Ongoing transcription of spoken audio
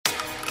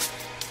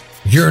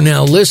You're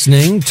now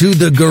listening to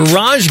the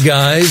Garage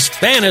Guys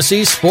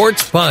Fantasy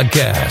Sports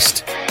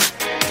Podcast.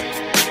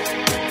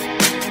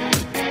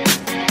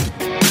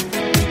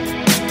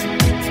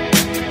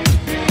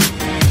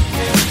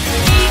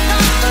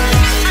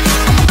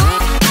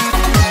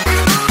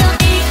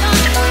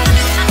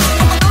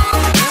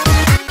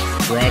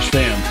 Garage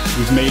fam,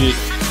 we've made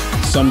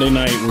it Sunday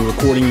night. We're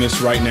recording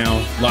this right now,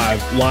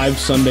 live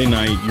Sunday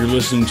night. You're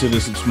listening to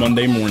this, it's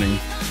Monday morning,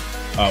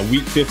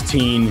 week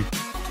 15.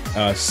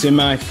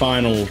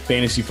 Semi-final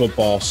fantasy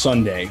football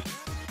Sunday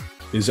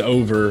is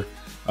over.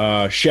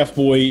 Chef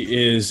Boy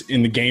is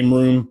in the game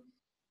room.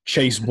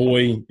 Chase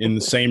Boy in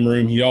the same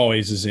room he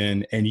always is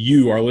in. And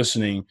you are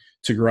listening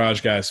to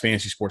Garage Guys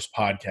Fantasy Sports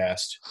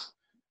Podcast.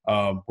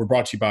 We're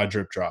brought to you by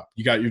Drip Drop.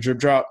 You got your Drip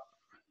Drop?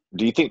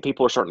 Do you think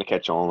people are starting to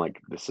catch on?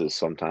 Like, this is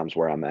sometimes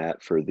where I'm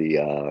at for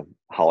the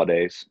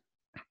holidays.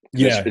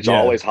 Yeah, it's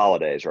always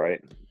holidays,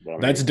 right?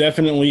 That's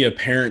definitely a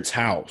parent's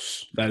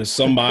house. That is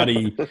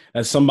somebody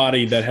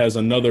that has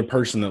another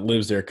person that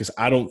lives there. Because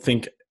I don't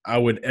think I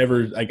would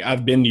ever, like,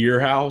 I've been to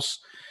your house.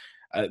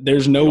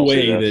 There's no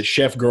way that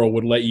Chef Girl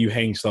would let you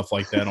hang stuff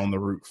like that on the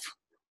roof.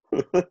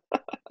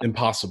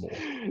 Impossible.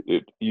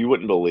 Dude, you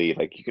wouldn't believe,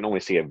 like, you can only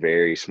see a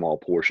very small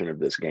portion of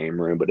this game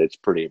room, but it's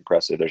pretty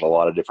impressive. There's a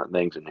lot of different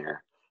things in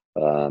here.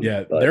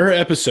 There are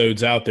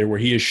episodes out there where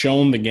he has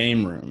shown the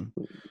game room.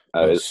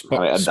 I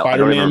don't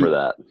remember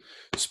that.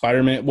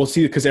 Spider-Man. Well,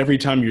 see, because every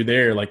time you're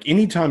there, like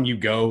anytime you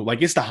go,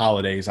 like it's the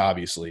holidays,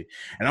 obviously.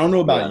 And I don't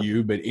know about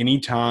you, but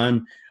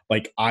anytime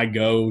like I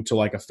go to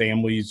like a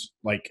family's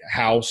like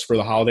house for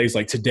the holidays,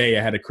 like today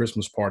I had a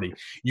Christmas party,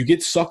 you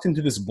get sucked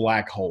into this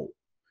black hole.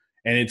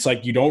 And it's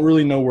like you don't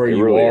really know where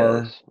you really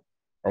are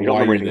or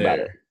why you're there. About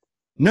it.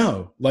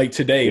 No, like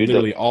today,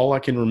 literally all I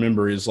can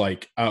remember is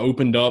like I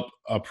opened up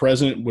a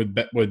present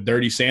with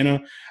Dirty Santa.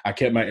 I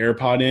kept my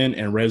AirPod in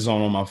and Red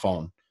Zone on my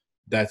phone.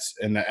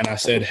 And I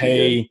said,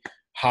 hey,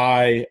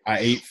 hi, I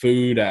ate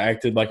food. I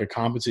acted like a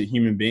competent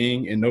human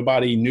being, and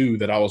nobody knew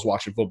that I was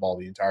watching football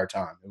the entire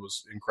time. It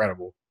was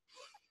incredible.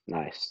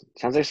 Nice.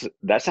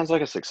 That sounds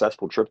like a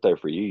successful trip there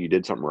for you. You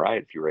did something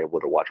right if you were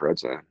able to watch Red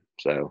Zone.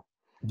 So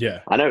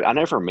yeah, I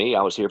know for me,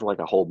 I was here for like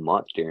a whole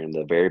month during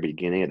the very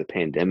beginning of the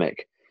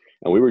pandemic,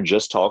 and we were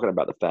just talking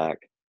about the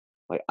fact,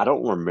 like, I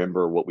don't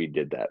remember what we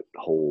did that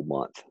whole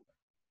month.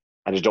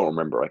 I just don't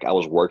remember. Like, I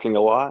was working a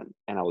lot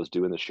and I was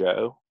doing the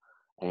show.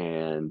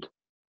 And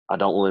I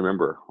don't really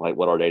remember like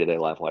what our day-to-day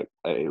life like.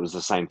 It was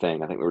the same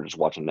thing. I think we were just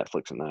watching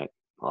Netflix at night,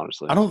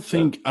 honestly. I don't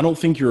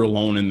think you're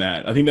alone in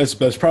that. I think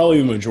that's probably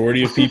the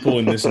majority of people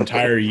in this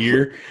entire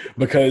year,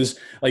 because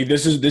like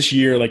this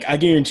year, like I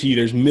guarantee you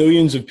there's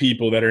millions of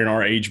people that are in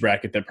our age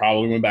bracket that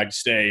probably went back to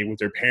stay with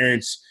their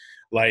parents,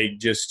 like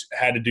just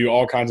had to do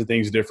all kinds of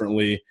things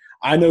differently.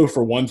 I know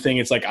for one thing,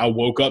 it's like I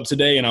woke up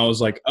today and I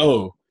was like,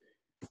 oh,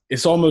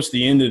 it's almost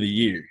the end of the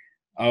year.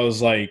 I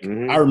was like,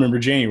 I remember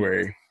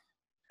January.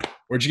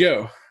 Where'd you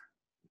go?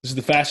 This is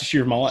the fastest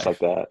year of my life.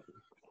 Just like that.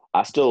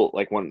 I still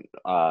like when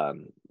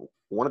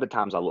one of the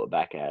times I look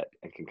back at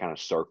and can kind of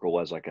circle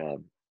as like a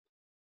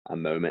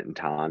moment in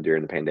time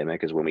during the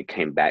pandemic is when we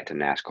came back to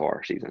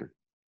NASCAR season.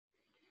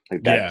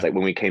 Like that's like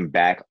when we came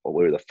back,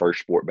 we were the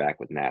first sport back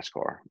with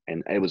NASCAR,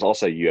 and it was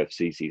also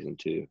UFC season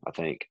too, I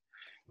think.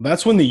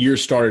 That's when the year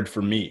started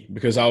for me,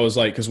 because I was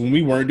like, because when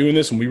we weren't doing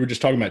this and we were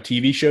just talking about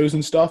TV shows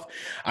and stuff,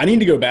 I need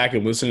to go back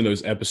and listen to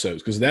those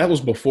episodes, because that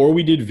was before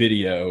we did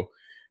video.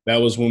 That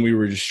was when we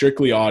were just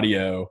strictly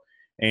audio,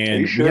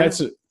 and sure? we had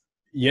to.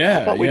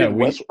 Yeah, I thought we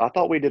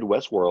did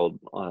Westworld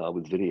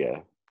with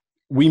video.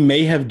 We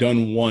may have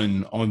done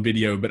one on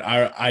video, but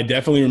I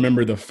definitely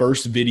remember the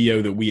first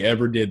video that we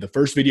ever did. The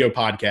first video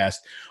podcast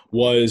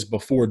was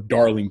before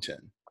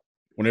Darlington.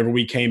 Whenever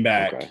we came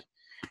back,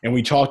 and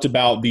we talked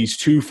about these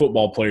two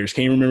football players.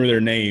 Can't remember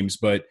their names,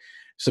 but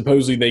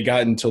supposedly they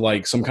got into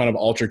like some kind of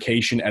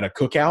altercation at a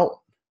cookout.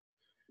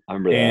 I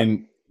remember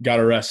that. Got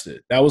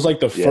arrested. That was like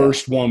the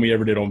first one we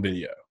ever did on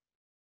video.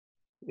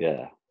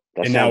 Yeah.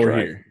 And now we're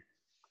here.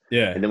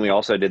 Yeah. And then we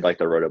also did like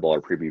the Rotoballer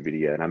preview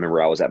video. And I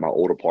remember I was at my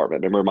old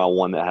apartment. Remember my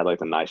one that had like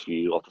the nice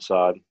view off the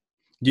side?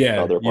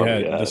 Yeah. You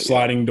had the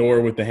sliding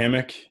door with the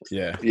hammock.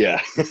 Yeah.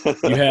 Yeah.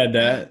 You had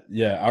that.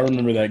 Yeah. I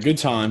remember that. Good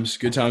times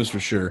for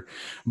sure.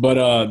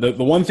 But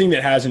the one thing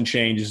that hasn't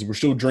changed is we're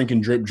still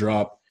drinking Drip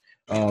Drop.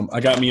 I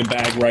got me a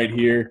bag right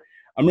here.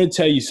 I'm going to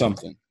tell you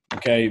something.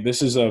 Okay,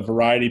 this is a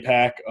variety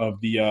pack of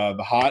the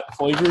hot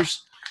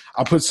flavors.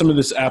 I'll put some of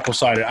this apple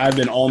cider. I've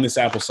been on this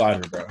apple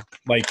cider, bro.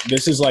 Like,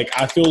 this is like,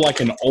 I feel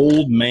like an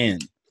old man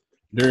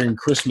during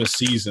Christmas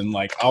season.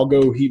 Like, I'll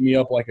go heat me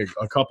up like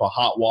a cup of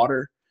hot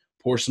water,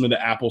 pour some of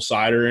the apple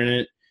cider in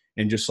it,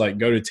 and just like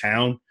go to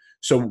town.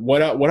 So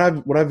what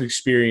I've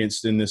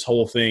experienced in this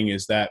whole thing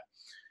is that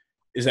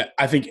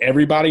I think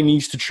everybody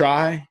needs to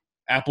try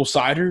apple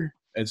cider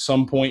at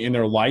some point in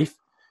their life.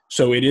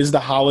 So it is the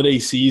holiday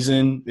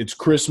season. It's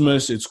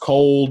Christmas. It's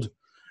cold.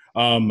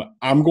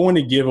 I'm going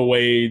to give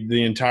away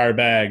the entire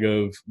bag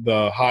of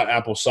the hot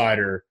apple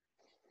cider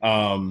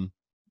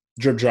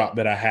Drip Drop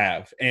that I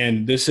have.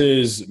 And this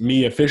is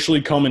me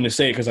officially coming to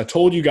say it, because I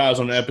told you guys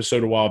on an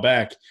episode a while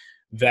back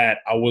that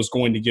I was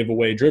going to give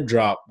away Drip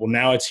Drop. Well,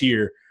 now it's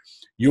here.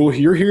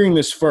 You're hearing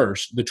this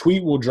first. The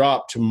tweet will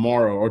drop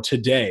tomorrow or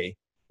today.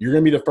 You're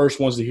going to be the first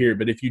ones to hear it.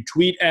 But if you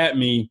tweet at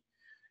me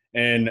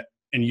and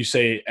you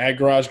say at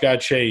Garage Guy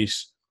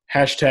Chase,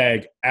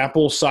 hashtag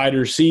Apple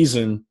Cider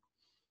Season,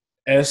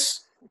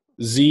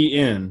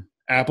 SZN,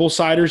 Apple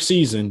Cider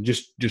Season,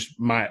 just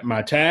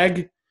my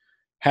tag,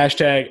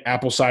 hashtag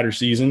Apple Cider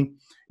Season,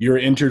 you're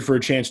entered for a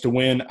chance to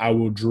win. I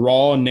will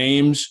draw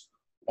names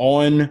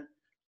on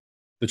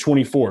the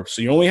 24th.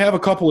 So you only have a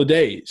couple of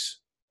days.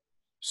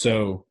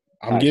 So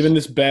I'm giving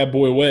this bad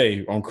boy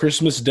away on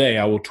Christmas Day.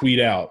 I will tweet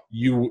out,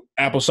 "You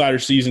Apple Cider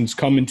Season's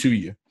coming to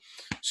you."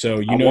 So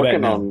you know that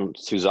now. I'm working on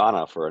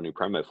Susanna for a new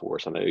promo for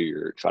us. I know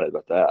you're excited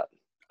about that.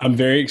 I'm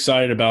very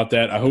excited about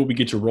that. I hope we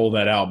get to roll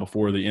that out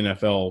before the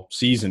NFL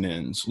season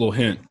ends. A little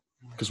hint,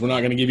 because we're not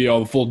going to give you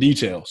all the full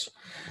details.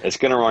 It's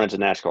going to run into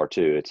NASCAR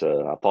too.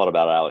 I thought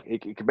about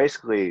it. It could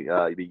basically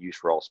be used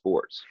for all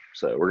sports.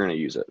 So we're going to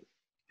use it.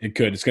 It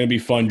could. It's going to be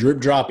fun. Drip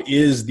Drop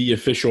is the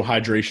official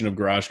hydration of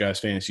Garage Guys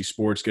Fantasy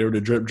Sports. Go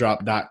to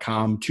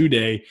dripdrop.com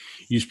today.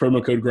 Use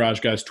promo code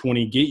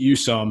GarageGuys20. Get you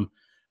some.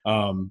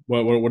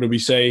 What did we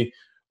say?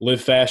 Live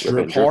fast,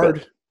 drip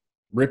hard.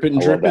 Rip it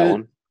and drip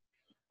it.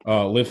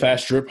 Live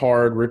fast, drip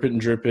hard. Rip it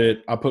and drip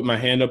it. I put my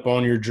hand up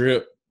on your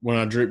drip. When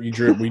I drip, you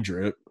drip. We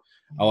drip.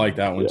 I like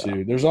that one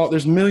too.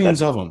 There's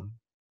millions of them.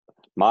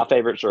 My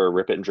favorites are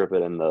rip it and drip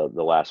it, and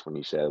the last one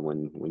you said,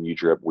 when you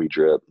drip, we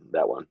drip.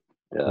 That one.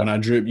 Yeah. When I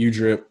drip, you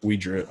drip, we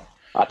drip.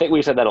 I think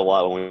we said that a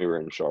lot when we were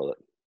in Charlotte.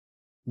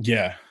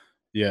 Yeah.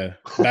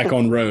 Back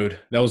on road.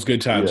 That was good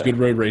times. Yeah. Good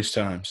road race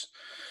times.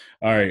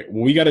 All right.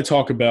 Well, we got to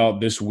talk about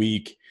this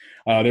week.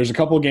 There's a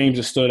couple of games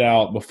that stood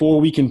out.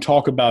 Before we can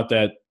talk about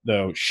that,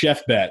 though,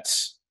 Chef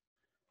Bets,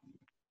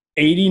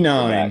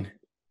 89-47.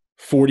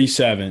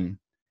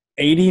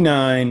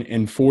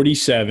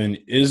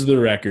 89-47 is the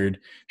record.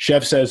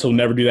 Chef says he'll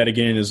never do that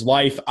again in his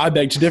life. I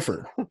beg to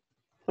differ.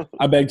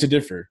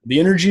 The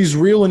energy is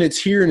real, and it's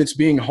here, and it's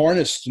being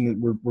harnessed,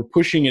 and we're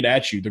pushing it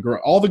at you.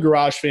 All the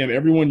Garage fam,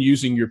 everyone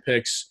using your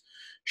picks,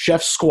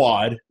 Chef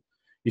Squad,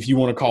 if you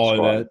want to call it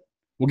that.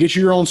 We'll get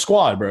you your own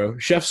squad, bro.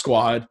 Chef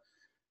Squad.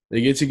 They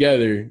get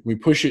together. We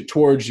push it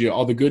towards you,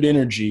 all the good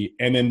energy,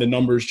 and then the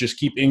numbers just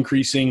keep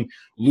increasing.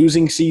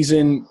 Losing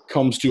season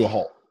comes to a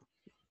halt.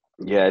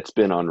 Yeah, it's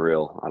been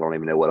unreal. I don't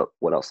even know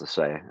what else to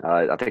say.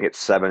 I think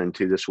it's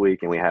 7-2 this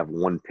week, and we have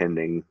one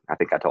pending. I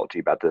think I talked to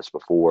you about this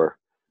before.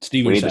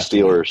 We need the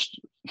Steelers.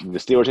 The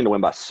Steelers need to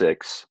win by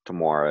 6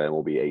 tomorrow, and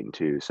we'll be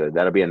 8-2. So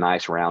that'll be a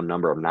nice round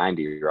number of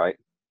 90, right?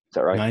 Is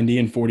that right?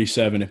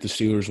 90-47 if the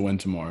Steelers win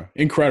tomorrow.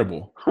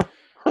 Incredible.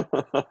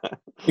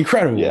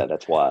 Incredible. Yeah,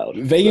 that's wild.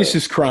 Vegas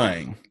is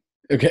crying.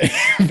 Okay,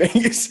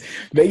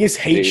 Vegas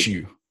hates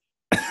you.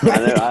 I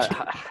know.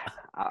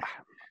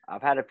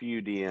 I've had a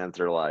few DMs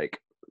that are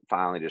like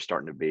finally just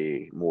starting to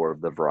be more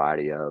of the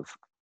variety of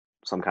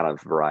some kind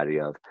of variety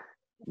of.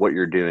 What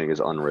you're doing is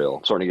unreal.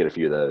 I'm starting to get a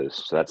few of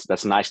those. So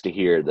that's nice to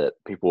hear that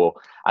people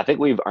 – I think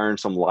we've earned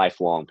some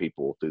lifelong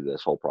people through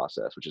this whole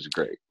process, which is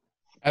great.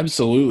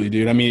 Absolutely,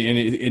 dude. I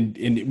mean,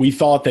 and we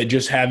thought that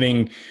just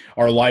having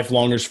our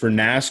lifelongers for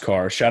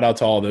NASCAR, shout out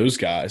to all those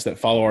guys that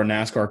follow our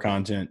NASCAR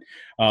content,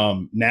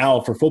 now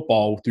for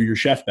football through your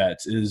Chef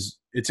Bets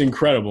it's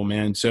incredible,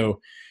 man. So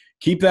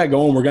keep that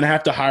going. We're going to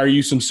have to hire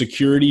you some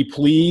security.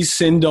 Please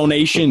send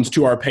donations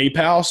to our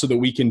PayPal so that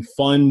we can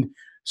fund –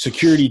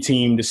 security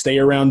team to stay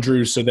around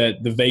Drew so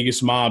that the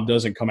Vegas mob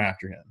doesn't come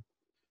after him.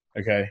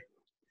 Okay?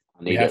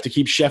 We have to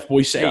keep Chef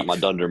Boy safe. I got my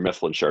Dunder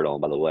Mifflin shirt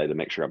on, by the way, to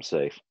make sure I'm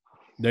safe.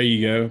 There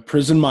you go.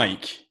 Prison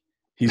Mike.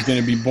 He's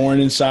going to be born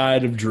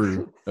inside of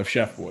Drew, of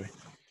Chef Boy.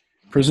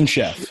 Prison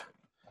Chef.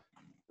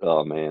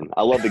 Oh, man.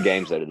 I love the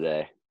games, though,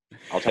 today.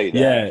 I'll tell you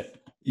that.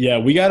 Yeah,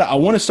 I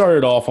want to start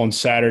it off on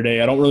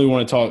Saturday. I don't really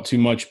want to talk too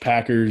much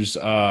Packers,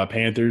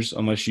 Panthers,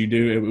 unless you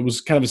do. It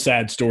was kind of a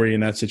sad story in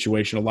that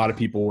situation. A lot of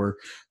people were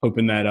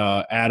hoping that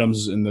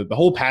Adams and the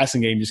whole passing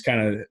game just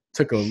kind of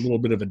took a little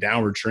bit of a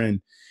downward trend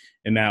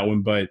in that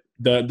one. But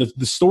the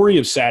story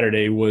of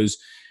Saturday was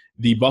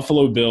the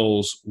Buffalo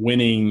Bills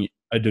winning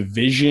a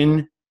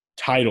division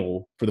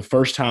title for the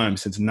first time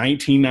since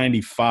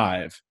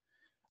 1995.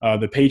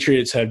 The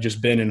Patriots have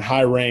just been in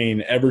high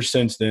reign ever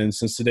since then,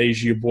 since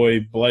today's your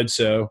boy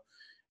Bledsoe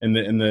and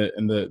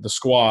the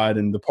squad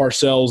and the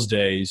Parcells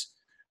days.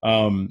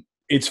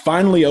 It's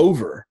finally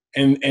over.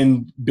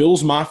 And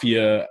Bills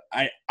Mafia,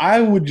 I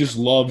would just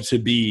love to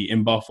be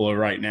in Buffalo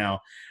right now.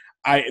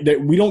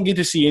 We don't get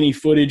to see any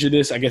footage of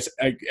this. I guess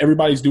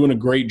everybody's doing a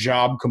great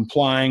job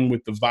complying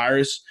with the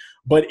virus.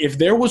 But if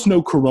there was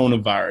no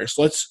coronavirus,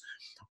 let's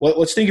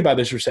think about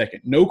this for a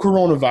second. No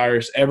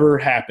coronavirus ever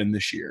happened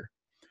this year.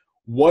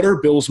 What are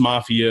Bills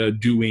Mafia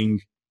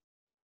doing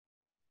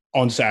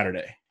on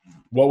Saturday?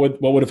 What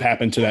would have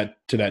happened to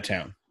that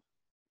town?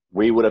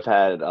 We would have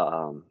had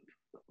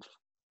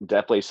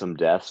definitely some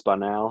deaths by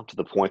now, to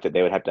the point that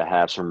they would have to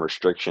have some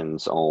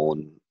restrictions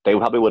on. They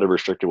probably would have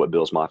restricted what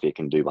Bills Mafia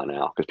can do by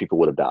now, because people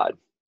would have died.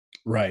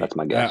 Right. That's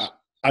my guess.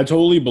 I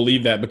totally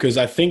believe that, because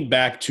I think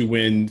back to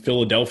when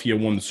Philadelphia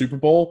won the Super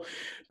Bowl,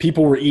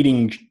 people were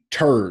eating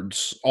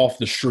turds off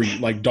the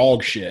street, like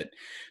dog shit.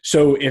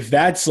 So if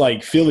that's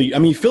like Philly, I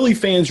mean, Philly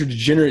fans are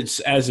degenerates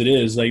as it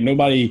is. Like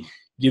nobody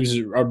gives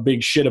a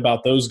big shit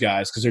about those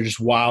guys because they're just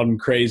wild and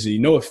crazy.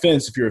 No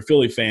offense if you're a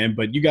Philly fan,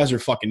 but you guys are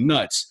fucking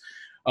nuts.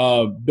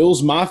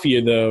 Bills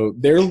Mafia, though,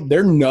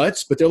 they're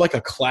nuts, but they're like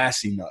a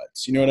classy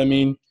nuts. You know what I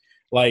mean?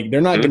 Like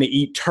they're not going to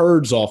eat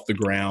turds off the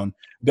ground.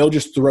 They'll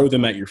just throw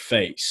them at your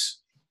face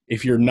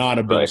if you're not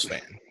a Bills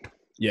fan.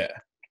 Yeah.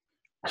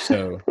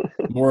 So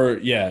more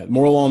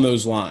along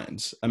those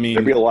lines. I mean,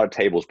 there'd be a lot of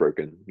tables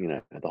broken,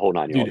 the whole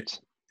 9 yards.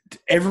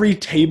 Every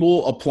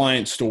table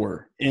appliance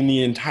store in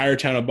the entire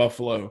town of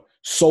Buffalo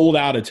sold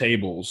out of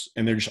tables,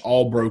 and they're just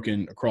all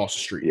broken across the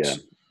streets. Yeah.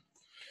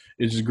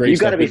 It's just great. You've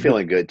got to be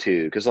feeling good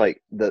too, because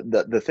like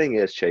the thing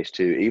is, Chase,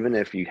 too, even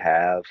if you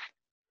have,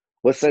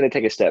 let's say they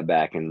take a step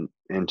back in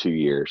 2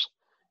 years,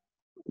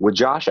 with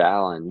Josh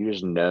Allen, you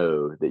just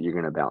know that you're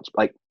going to bounce.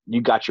 Like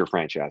you got your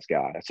franchise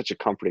guy. It's such a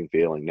comforting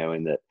feeling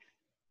knowing that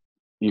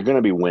you're going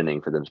to be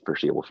winning for the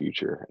foreseeable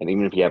future, and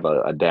even if you have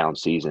a down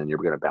season, you're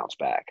going to bounce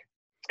back.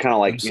 It's kind of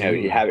like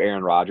Absolutely. you have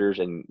Aaron Rodgers,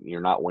 and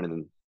you're not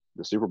winning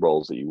the Super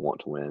Bowls that you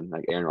want to win.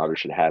 Like Aaron Rodgers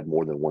should have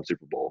more than one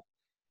Super Bowl.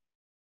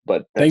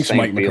 But thanks,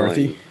 Mike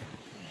McCarthy.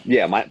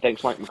 Yeah,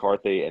 thanks, Mike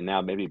McCarthy, and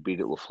now maybe Beat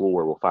It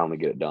LaFleur will finally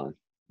get it done.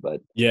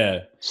 But yeah,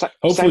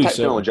 hopefully same type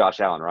feeling with Josh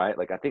Allen, right?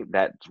 Like I think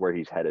that's where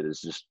he's headed,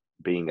 is just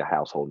being a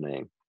household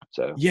name.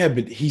 So yeah,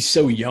 but he's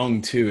so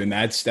young too, and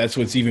that's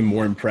what's even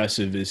more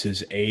impressive is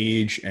his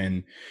age,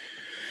 and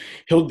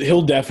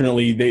he'll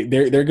definitely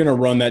they're going to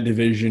run that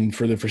division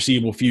for the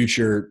foreseeable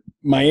future.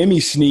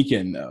 Miami's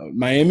sneaking though.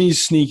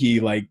 Miami's sneaky.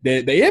 Like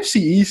the AFC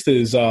East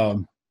is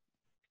they're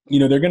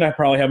going to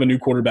probably have a new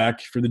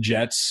quarterback for the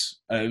Jets.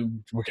 We're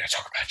going to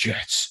talk about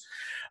Jets.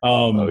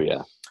 Oh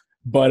yeah.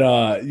 But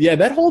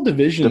that whole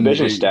division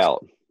is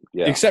stout.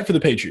 Yeah. Except for the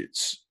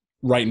Patriots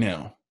right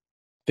now.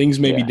 Things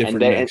may be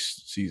different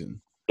next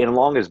season. And as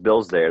long as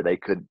Bill's there, they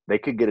could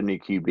get a new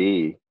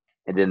QB,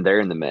 and then they're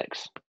in the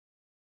mix.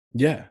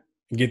 Yeah.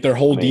 Get their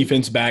whole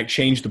defense back,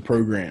 change the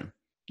program,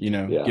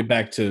 get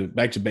back to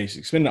basics.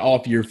 It's been an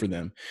off year for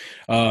them.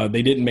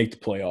 They didn't make the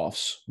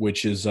playoffs,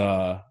 which is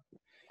I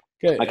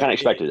kind of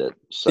expected it.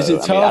 So, is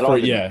it tough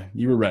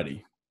you were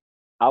ready?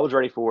 I was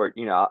ready for it.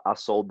 I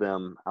sold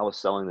them. I was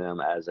selling them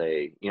as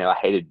I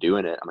hated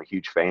doing it. I'm a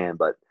huge fan,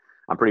 but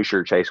I'm pretty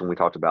sure, Chase, when we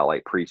talked about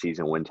like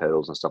preseason win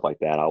totals and stuff like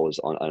that, I was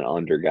an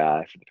under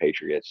guy for the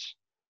Patriots.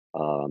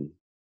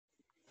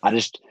 I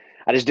just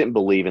didn't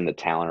believe in the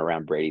talent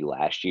around Brady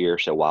last year.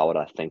 So why would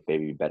I think they'd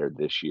be better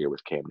this year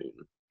with Cam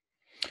Newton?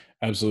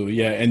 Absolutely.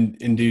 Yeah.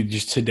 And dude,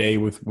 just today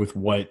with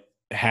what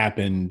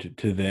happened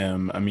to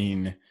them, I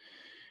mean,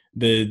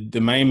 the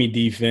Miami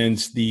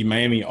defense, the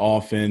Miami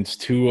offense,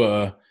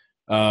 Tua,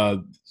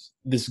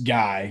 this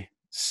guy,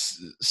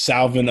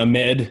 Salvin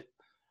Ahmed.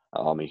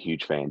 Oh, I'm a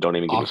huge fan. Don't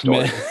even get me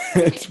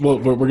started. Well,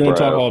 we're going to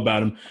talk all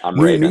about him.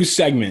 New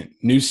segment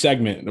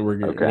that we're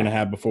going to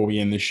have before we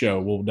end the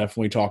show. We'll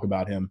definitely talk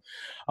about him.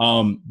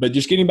 But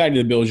just getting back to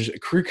the Bills, just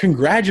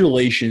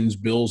congratulations,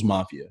 Bills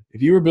Mafia.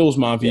 If you were Bills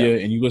Mafia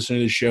and you listen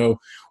to the show,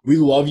 we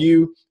love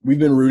you. We've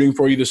been rooting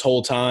for you this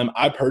whole time.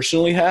 I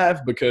personally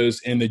have, because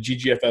in the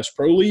GGFS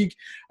Pro League,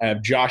 I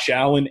have Josh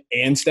Allen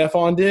and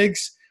Stephon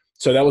Diggs.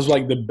 So that was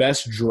like the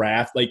best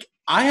draft. Like,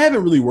 I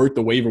haven't really worked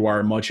the waiver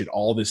wire much at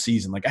all this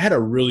season. Like, I had a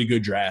really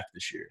good draft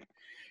this year.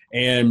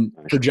 And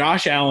for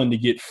Josh Allen to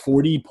get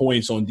 40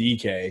 points on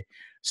DK,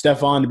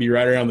 Stephon to be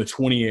right around the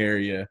 20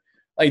 area,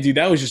 like, dude,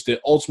 that was just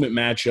the ultimate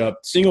matchup.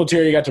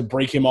 Singletary got to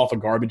break him off a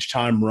garbage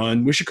time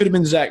run. Wish it could have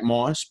been Zach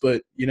Moss,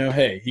 but,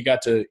 hey, he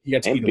got to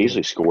and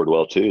Beasley scored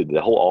well, too.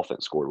 The whole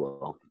offense scored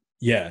well.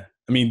 Yeah.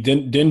 I mean,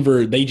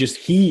 Denver,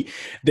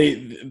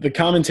 the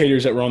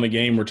commentators that were on the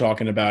game were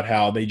talking about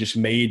how they just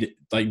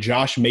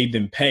Josh made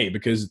them pay,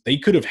 because they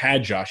could have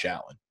had Josh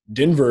Allen.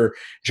 Denver,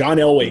 John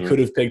Elway could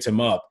have picked him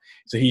up.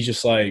 So he's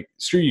just like,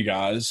 screw you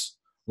guys.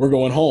 We're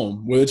going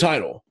home with a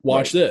title.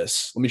 Watch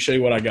this. Let me show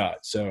you what I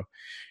got. So,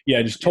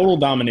 yeah, just total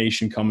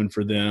domination coming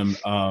for them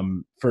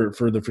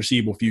for the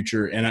foreseeable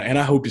future. And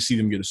I hope to see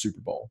them get a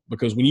Super Bowl,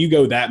 because when you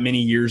go that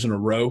many years in a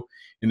row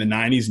in the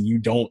 90s and you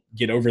don't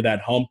get over that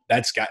hump,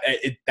 that's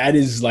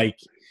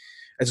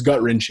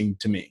gut-wrenching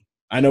to me.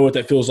 I know what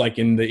that feels like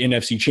in the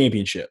NFC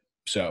Championship,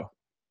 so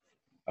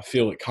I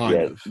feel it kind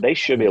of. They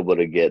should be able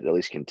to get at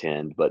least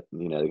contend, but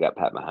they got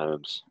Pat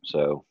Mahomes,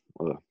 so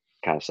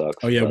kind of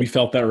sucks. Oh yeah, we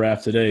felt that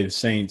wrath today. The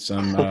Saints.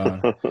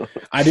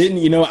 I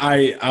didn't.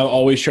 I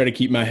always try to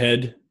keep my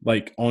head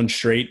like on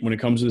straight when it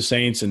comes to the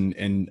Saints,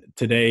 and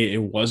today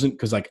it wasn't,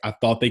 because like I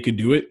thought they could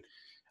do it.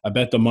 I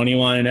bet the money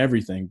line and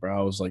everything, bro.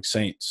 I was like,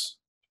 Saints,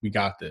 we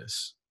got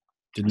this.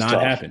 Did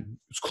not happen.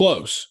 It was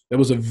close. That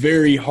was a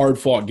very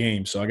hard-fought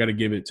game, so I got to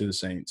give it to the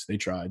Saints. They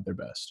tried their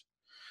best,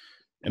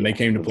 and they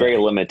came to play. Very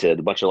limited.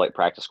 A bunch of like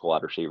practice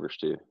squad receivers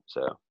too.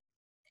 So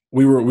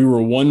we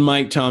were one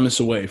Mike Thomas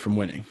away from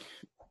winning.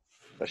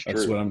 That's true.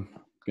 That's what I'm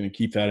going to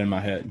keep that in my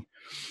head.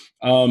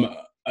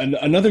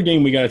 Another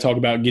game we got to talk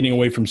about, getting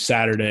away from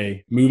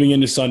Saturday, moving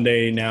into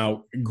Sunday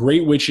now.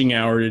 Great witching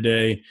hour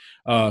today.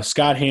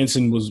 Scott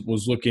Hansen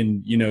was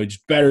looking,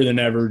 just better than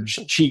ever.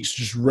 Cheeks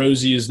just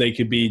rosy as they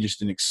could be.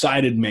 Just an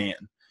excited man.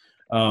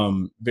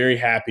 Very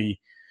happy.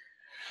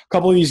 A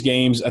couple of these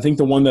games, I think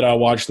the one that I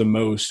watched the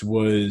most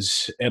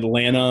was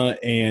Atlanta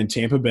and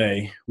Tampa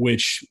Bay,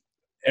 which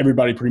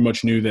everybody pretty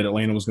much knew that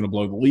Atlanta was going to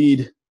blow the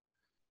lead.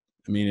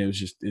 I mean,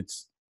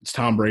 it's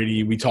Tom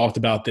Brady. We talked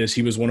about this.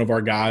 He was one of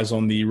our guys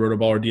on the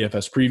Rotoballer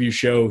DFS preview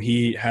show.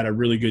 He had a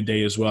really good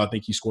day as well. I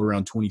think he scored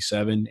around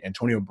 27.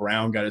 Antonio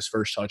Brown got his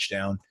first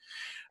touchdown.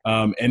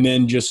 And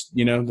then just,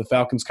 the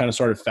Falcons kind of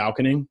started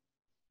falconing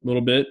a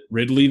little bit.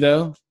 Ridley,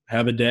 though,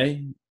 have a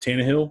day.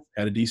 Tannehill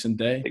had a decent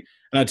day.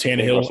 Not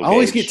Tannehill. I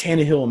always get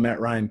Tannehill and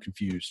Matt Ryan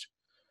confused.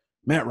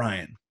 Matt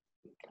Ryan.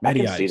 I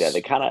can see that.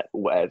 They kind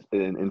of,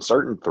 in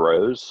certain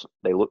throws,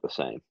 they look the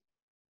same.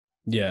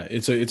 Yeah,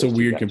 it's a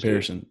weird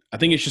comparison. I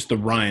think it's just the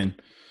Ryan.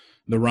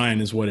 The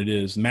Ryan is what it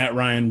is. Matt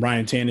Ryan,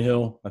 Ryan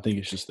Tannehill. I think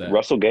it's just that.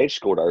 Russell Gage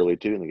scored early,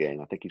 too, in the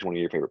game. I think he's one of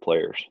your favorite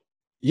players.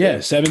 Yeah,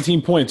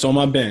 17 points on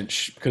my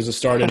bench because I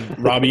started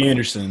Robbie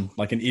Anderson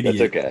like an idiot.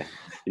 That's okay.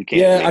 You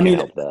can't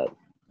help that.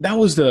 That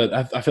was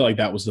I feel like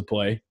that was the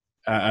play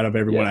out of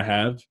everyone I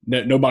have.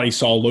 Nobody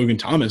saw Logan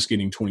Thomas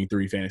getting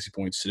 23 fantasy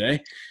points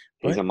today.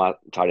 He's in my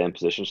tight end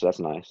position, so that's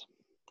nice.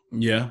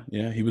 Yeah,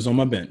 he was on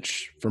my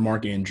bench for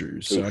Mark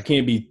Andrews, so I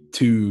can't complain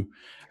too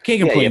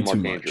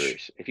much.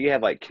 Andrews. If you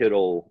have like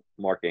Kittle,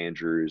 Mark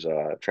Andrews,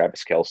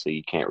 Travis Kelce,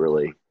 you can't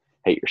really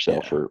hate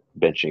yourself for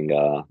benching.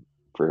 You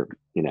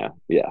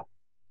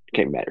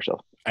can't be mad at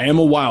yourself. I am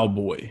a wild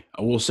boy.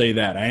 I will say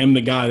that. I am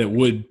the guy that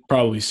would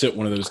probably sit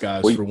one of those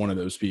guys for one of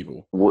those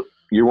people.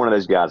 You're one of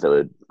those guys that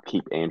would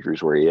keep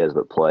Andrews where he is,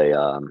 but play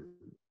him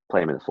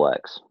in the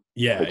flex.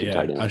 Yeah.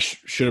 I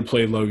should have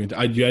played Logan.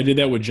 I did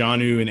that with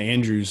Jonnu and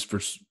Andrews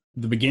for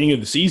the beginning of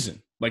the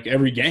season, like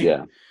every game.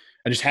 Yeah.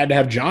 I just had to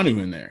have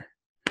Jonnu in there,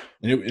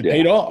 and it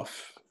paid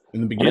off in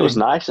the beginning. And it was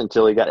nice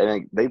until he got. I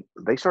mean,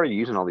 they started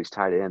using all these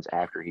tight ends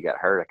after he got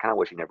hurt. I kind of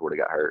wish he never would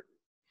have got hurt.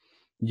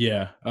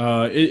 Yeah,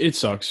 it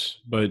sucks,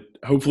 but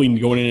hopefully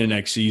going into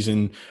next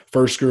season,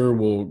 Fursker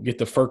will get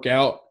the Furk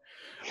out,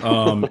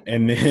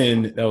 and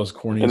then that was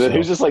corny. And then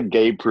who's this like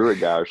Gabe Pruitt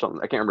guy or something?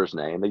 I can't remember his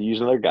name. They use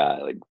another guy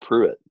like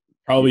Pruitt.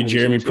 Probably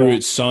Jeremy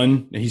Pruitt's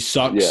son. He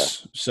sucks.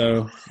 Yeah.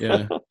 So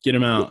get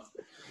him out.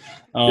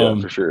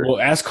 For sure. Well,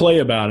 ask Clay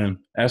about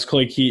him. Ask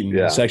Clay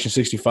Keaton, Section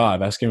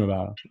 65. Ask him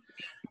about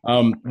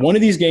him. One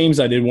of these games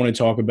I did want to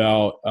talk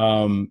about,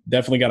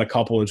 definitely got a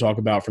couple to talk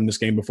about from this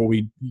game before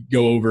we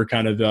go over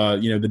kind of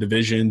the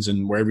divisions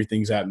and where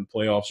everything's at in the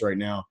playoffs right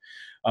now.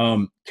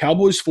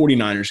 Cowboys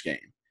 49ers game.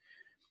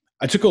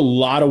 I took a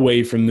lot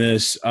away from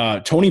this.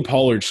 Tony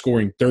Pollard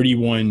scoring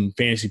 31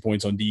 fantasy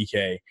points on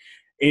DK.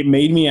 It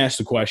made me ask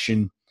the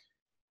question,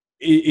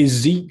 is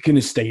Zeke going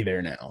to stay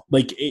there now?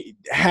 Like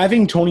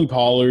having Tony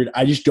Pollard,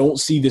 I just don't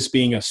see this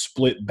being a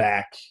split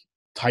back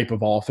type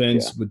of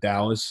offense with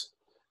Dallas.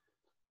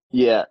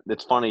 Yeah,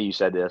 it's funny you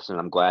said this, and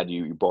I'm glad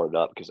you brought it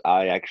up because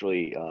I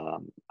actually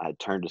I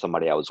turned to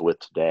somebody I was with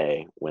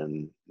today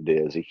when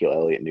the Ezekiel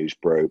Elliott news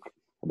broke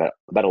about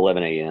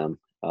 11 a.m.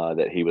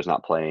 That he was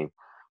not playing,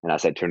 and I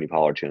said Tony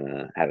Pollard's going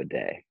to have a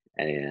day,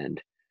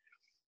 and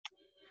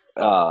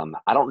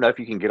I don't know if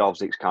you can get off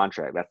Zeke's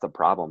contract. That's the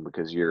problem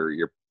because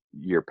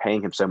you're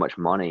paying him so much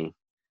money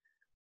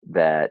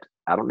that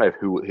I don't know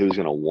who's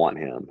going to want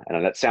him.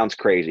 And that sounds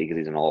crazy because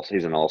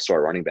he's an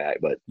all-star running back,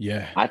 but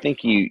I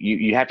think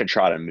you have to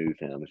try to move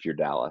him if you're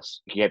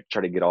Dallas. You have to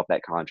try to get off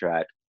that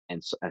contract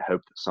and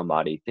hope that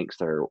somebody thinks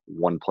they're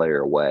one player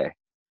away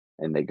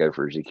and they go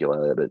for Ezekiel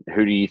Elliott. But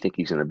who do you think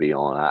he's going to be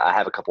on? I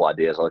have a couple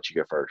ideas. I'll let you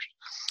go first.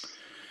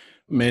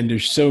 Man,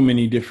 there's so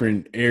many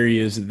different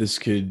areas that this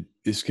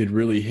could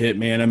really hit,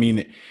 man. I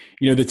mean,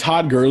 the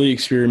Todd Gurley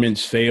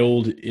experiments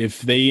failed.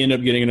 If they end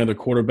up getting another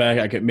quarterback,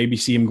 I could maybe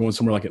see him going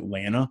somewhere like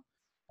Atlanta.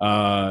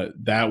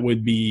 That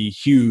would be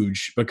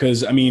huge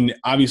because, I mean,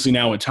 obviously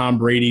now with Tom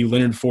Brady,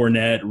 Leonard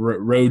Fournette,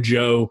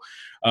 Rojo,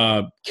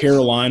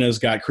 Carolina's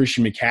got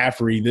Christian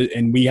McCaffrey,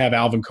 and we have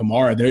Alvin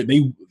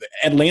Kamara.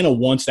 Atlanta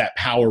wants that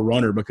power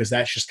runner because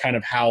that's just kind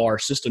of how our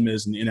system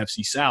is in the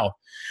NFC South.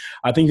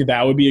 I think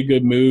that would be a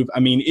good move.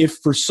 I mean, if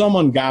for some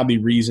ungodly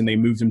reason they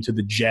moved him to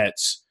the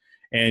Jets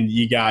and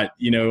you got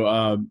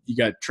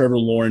Trevor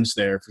Lawrence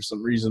there for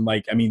some reason,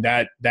 like, I mean,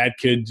 that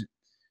could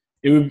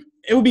 – it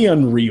would be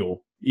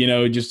unreal,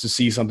 just to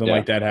see something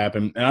like that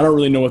happen. And I don't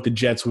really know what the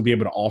Jets would be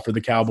able to offer the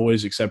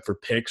Cowboys except for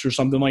picks or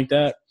something like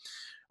that.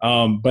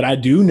 But I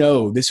do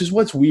know – this is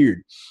what's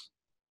weird.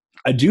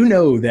 I do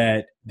know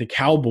that the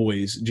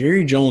Cowboys –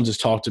 Jerry Jones has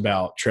talked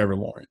about Trevor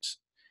Lawrence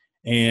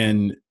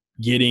and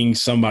getting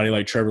somebody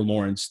like Trevor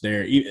Lawrence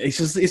there.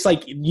 It's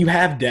like you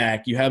have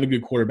Dak, you have a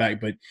good quarterback,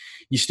 but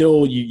you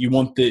still you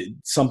want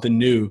something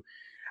new.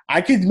 I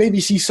could maybe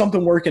see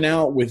something working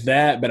out with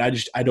that, but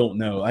I don't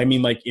know. I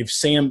mean, like if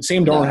Sam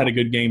Darnold had a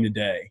good game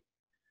today,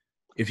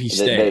 if he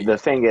stayed. The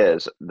thing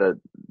is that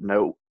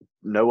no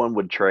one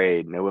would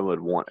trade, no one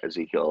would want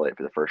Ezekiel Elliott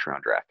for the first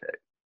round draft pick.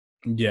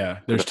 Yeah,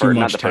 for there's the too first,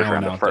 not much the first talent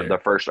round, out the there.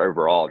 first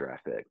overall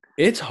draft pick.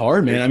 It's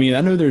hard, man. There's, I mean,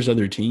 I know there's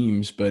other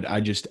teams, but I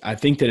think that I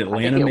think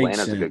Atlanta makes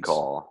Atlanta's a good sense.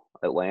 call.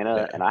 Atlanta,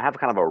 Yeah. and I have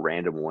kind of a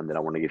random one that I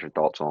want to get your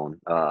thoughts on.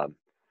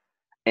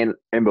 And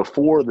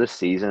before this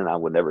season, I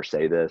would never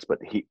say this, but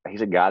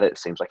he's a guy that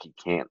seems like he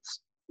can't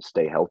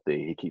stay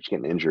healthy. He keeps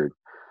getting injured.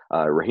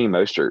 Raheem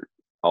Mostert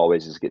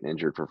always is getting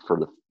injured for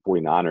the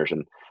 49ers,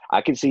 and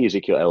I can see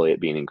Ezekiel Elliott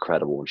being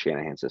incredible in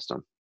Shanahan's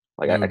system.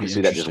 Like That I would can be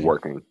see that just interesting.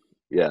 working.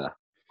 Yeah,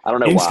 I don't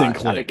know Instant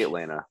why. I think click.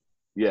 Atlanta.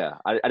 Yeah,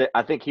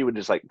 I think he would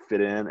just like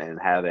fit in and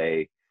have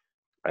a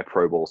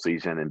Pro Bowl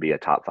season and be a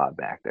top 5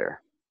 back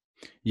there.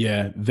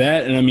 Yeah,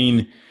 that and I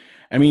mean,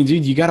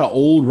 dude, you got an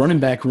old running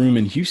back room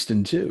in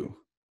Houston too.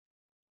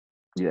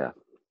 Yeah,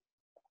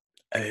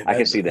 I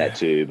can see that That,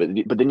 too.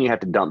 But then you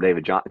have to dump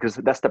David Johnson because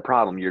that's the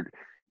problem.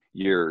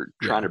 You're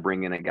trying yeah, to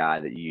bring in a guy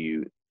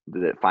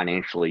that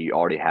financially you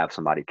already have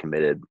somebody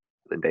committed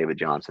than David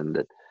Johnson.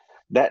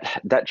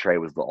 That trade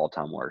was the all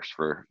time worst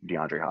for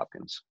DeAndre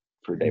Hopkins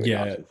for David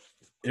yeah, Johnson.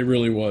 it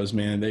really was,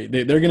 man. They're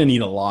going to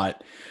need a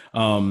lot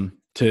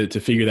to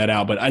figure that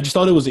out. But I just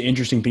thought it was an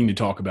interesting thing to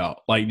talk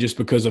about, like just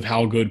because of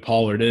how good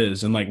Pollard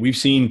is, and like we've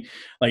seen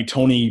like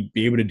Tony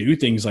be able to do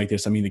things like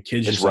this. I mean, the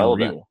kid's It's just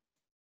relevant. unreal.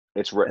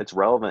 It's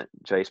relevant,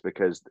 Chase,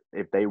 because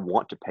if they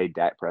want to pay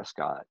Dak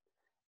Prescott,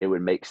 it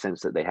would make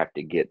sense that they have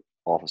to get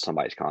off of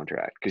somebody's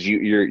contract because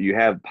you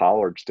have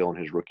Pollard still in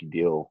his rookie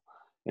deal,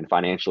 and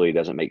financially it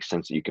doesn't make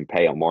sense that you can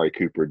pay Amari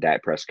Cooper,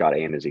 Dak Prescott,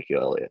 and Ezekiel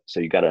Elliott. So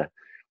you gotta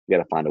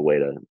find a way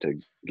to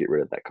get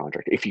rid of that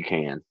contract if you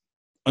can.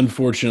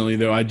 Unfortunately,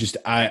 though,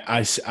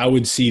 I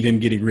would see them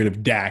getting rid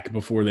of Dak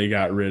before they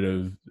got rid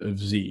of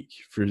Zeke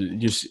for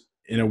just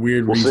in a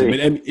weird We'll reason. see.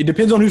 But it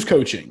depends on who's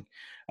coaching.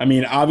 I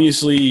mean,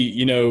 obviously,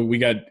 we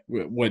got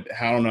what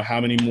I don't know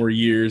how many more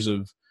years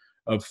of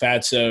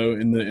Fatso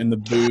in the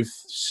booth.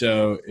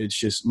 So it's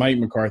just Mike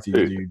McCarthy,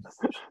 Dude, dude.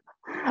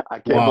 I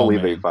can't Wow,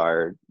 believe they man.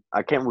 fired.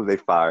 I can't believe they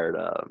fired.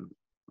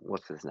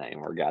 What's his name?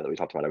 Our guy that we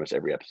talked about almost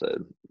every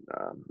episode,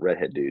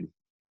 redhead dude.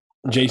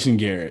 Uh, Jason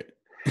Garrett.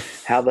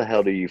 how the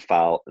hell do you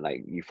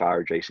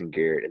fire Jason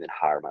Garrett and then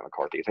hire Mike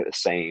McCarthy? It's like the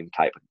same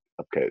type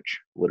of coach,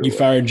 You literally.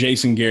 fired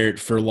Jason Garrett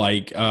for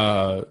like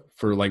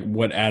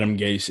what Adam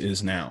Gase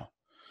is now.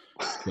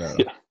 So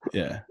Yeah,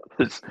 yeah.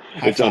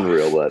 High it's five.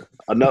 unreal, but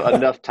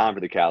enough time for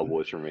the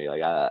Cowboys for me.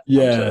 Like I'm so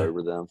Yeah.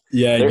 over them.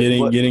 Yeah, They're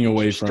getting but getting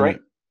away from straight.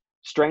 it.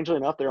 Strangely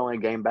enough, they're only a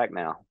game back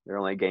now. They're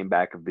only a game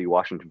back of the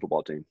Washington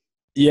football team.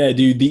 Yeah,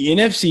 dude, the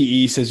NFC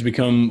East has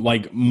become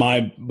like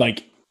my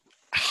like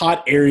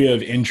hot area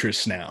of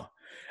interest now.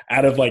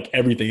 Out of like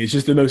everything, it's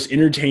just the most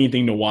entertaining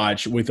thing to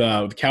watch. With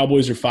the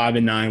Cowboys are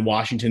 5-9,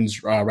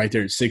 Washington's right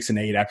there at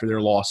 6-8 after their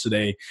loss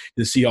today.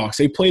 The Seahawks,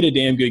 they played a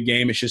damn good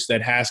game. It's just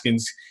that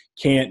Haskins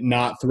can't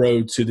not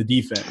throw to the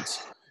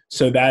defense.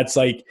 So that's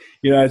like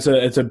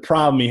it's a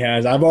problem he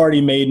has. I've already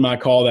made my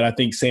call that I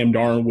think Sam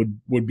Darnold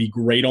would be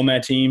great on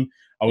that team.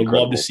 I would love to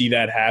Incredible. see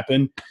that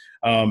happen.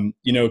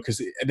 Because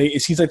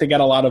it seems like they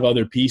got a lot of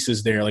other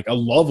pieces there. Like I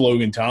love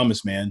Logan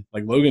Thomas, man.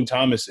 Like Logan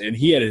Thomas, and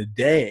he had a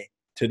day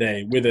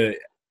today with a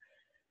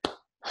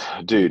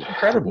Dude,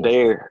 incredible.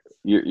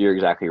 you're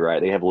exactly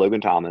right. They have Logan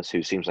Thomas,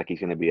 who seems like he's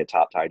going to be a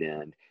top tight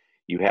end.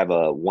 You have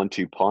a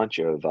 1-2 punch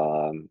of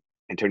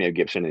Antonio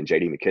Gibson and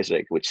J.D.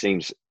 McKissick, which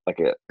seems like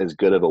as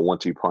good of a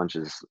 1-2 punch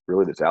as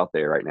really that's out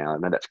there right now. I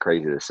know that's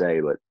crazy to say,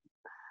 but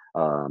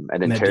and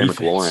And then that Terry defense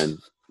McLaurin,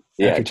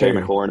 yeah, after Terry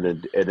Terry,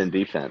 McLaurin, and then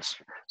defense.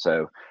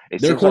 So it they're a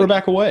seems like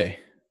quarterback away.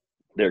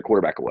 they're a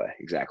quarterback away.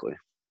 Exactly.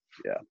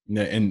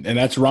 Yeah. And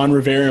that's Ron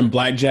Rivera and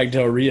Blackjack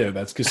Del Rio.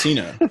 That's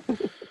casino.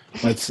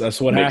 That's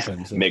what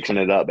happens. Mixing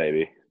it up,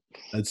 baby.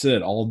 That's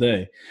it all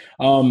day.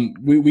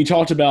 We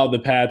talked about the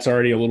Pats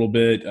already a little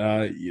bit.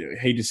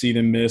 Hate to see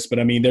them miss, but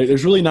I mean,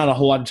 there's really not a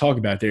whole lot to talk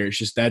about there. It's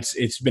just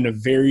it's been a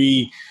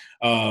very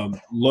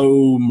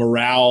low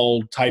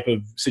morale type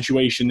of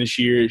situation this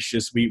year. It's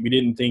just we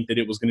didn't think that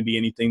it was going to be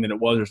anything that it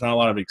was. There's not a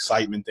lot of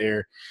excitement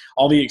there.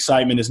 All the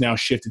excitement is now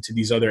shifted to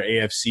these other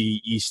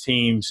AFC East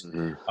teams.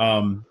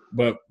 Mm-hmm.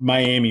 But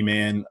Miami,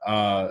 man,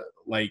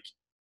 like –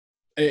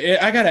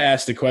 I got to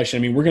ask the question.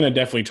 I mean, we're going to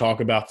definitely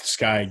talk about this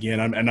guy again,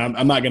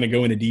 I'm not going to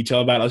go into detail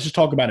about it. Let's just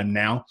talk about him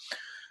now.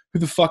 Who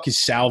the fuck is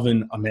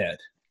Salvin Ahmed?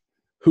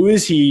 Who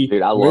is he?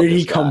 Dude, I Where love did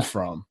he this come guy.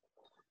 from?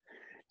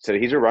 So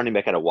he's a running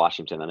back out of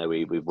Washington. I know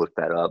we've looked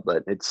that up,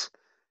 but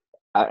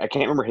I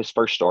can't remember his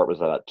first start was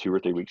about 2 or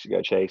 3 weeks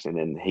ago, Chase, and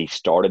then he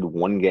started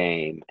one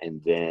game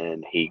and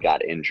then he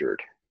got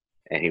injured,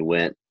 and he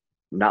went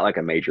not like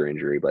a major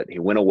injury, but he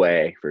went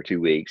away for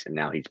 2 weeks and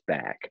now he's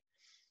back.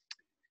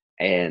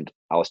 And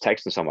I was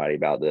texting somebody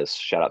about this.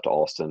 Shout out to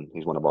Austin.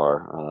 He's one of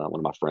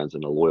my friends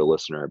and a loyal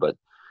listener. But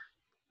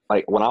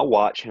like when I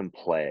watch him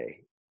play,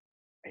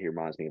 he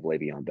reminds me of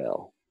Le'Veon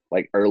Bell.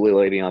 Like early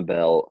Le'Veon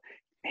Bell,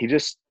 he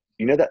just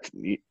when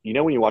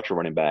you watch a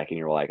running back and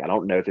you're like, I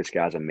don't know if this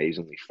guy's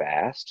amazingly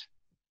fast,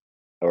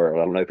 or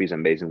I don't know if he's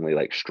amazingly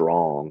like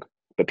strong,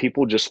 but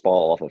people just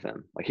fall off of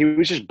him. Like he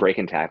was just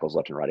breaking tackles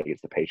left and right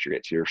against the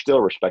Patriots. You're still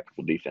a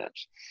respectable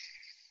defense.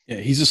 Yeah,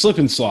 he's a slip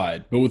and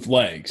slide, but with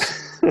legs.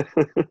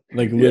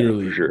 Like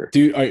literally. Yeah, for sure.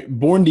 Dude, all right,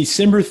 born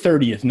December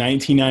 30th,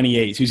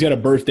 1998. So he's got a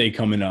birthday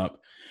coming up.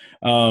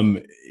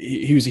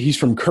 He's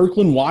from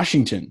Kirkland,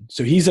 Washington.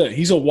 So he's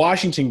a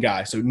Washington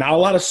guy. So not a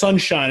lot of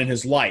sunshine in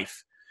his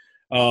life.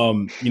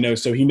 So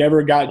he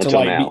never got Until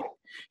to now.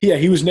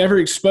 he was never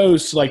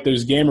exposed to like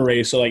those gamma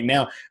rays. So like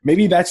now,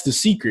 maybe that's the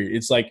secret.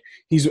 It's like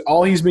he's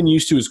been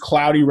used to is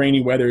cloudy,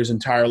 rainy weather his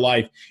entire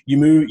life. You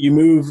move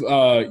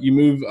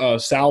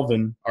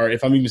Salvin, or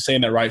if I'm even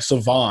saying that right,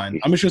 Savan.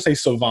 I'm just gonna say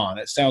Savan.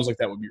 It sounds like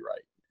that would be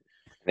right.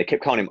 They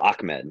kept calling him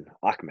Ahmed.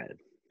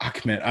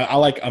 I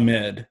like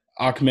Ahmed.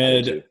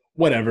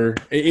 Whatever.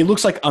 It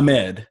looks like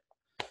Ahmed.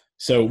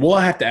 So we'll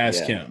have to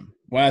ask him.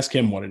 We'll ask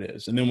him what it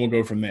is, and then we'll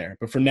go from there.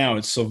 But for now,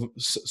 it's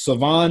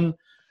Savan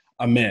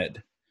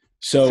Ahmed.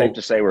 So safe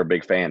to say we're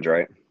big fans,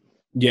 right?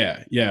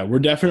 Yeah, we're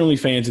definitely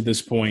fans at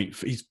this point.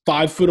 He's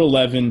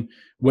 5'11",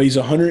 weighs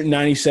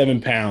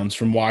 197 pounds,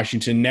 from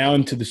Washington, now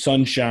into the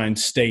Sunshine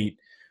State.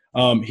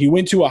 He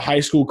went to a high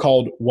school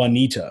called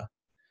Juanita.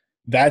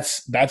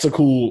 That's a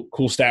cool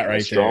stat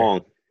right there.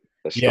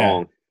 That's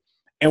strong.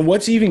 And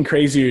what's even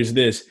crazier is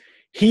this.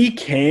 He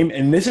came,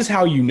 and this is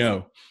how you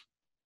know.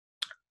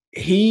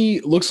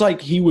 He looks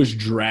like he was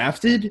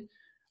drafted,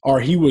 or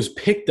he was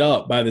picked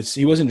up by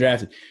he wasn't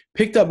drafted,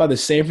 picked up by the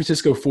San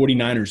Francisco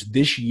 49ers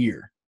this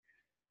year.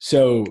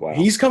 So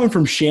He's coming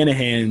from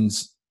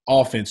Shanahan's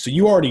offense. So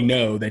you already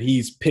know that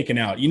he's picking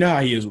out. You know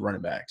how he is with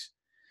running backs.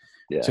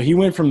 Yeah. So he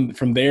went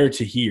from there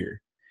to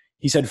here.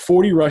 He's had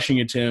 40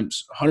 rushing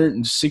attempts,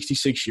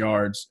 166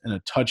 yards, and a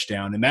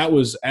touchdown. And that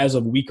was as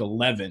of week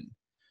 11.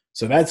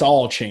 So that's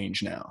all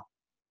changed now.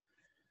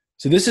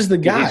 So this is the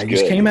guy. He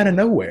just came out of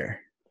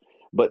nowhere.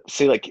 But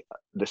see,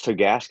 so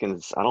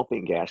Gaskins, I don't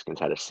think Gaskins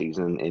had a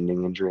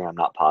season-ending injury. I'm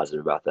not positive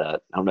about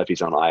that. I don't know if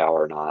he's on IR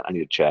or not. I need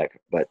to check.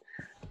 But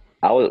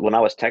when I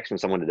was texting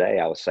someone today,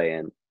 I was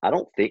saying, I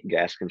don't think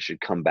Gaskins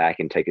should come back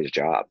and take his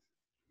job.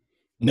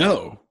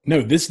 No,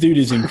 this dude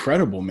is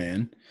incredible,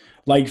 man.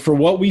 Like, for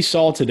what we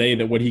saw today,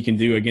 that what he can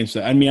do against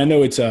I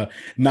know it's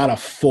not a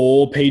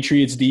full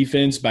Patriots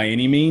defense by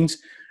any means.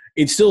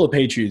 It's still a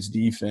Patriots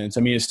defense.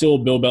 It's still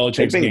Bill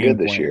Belichick's game plan. They've been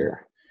good this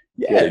year.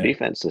 Yeah, their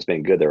defense has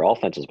been good. Their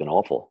offense has been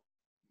awful.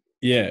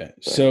 Yeah.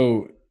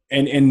 So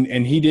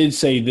and he did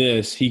say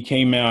this. He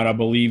came out. I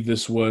believe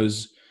this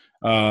was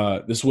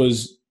today,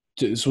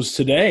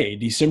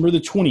 December the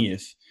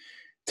 20th.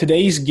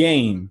 Today's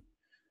game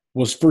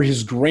was for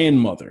his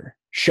grandmother.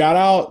 Shout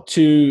out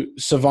to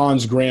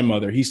Savan's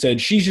grandmother. He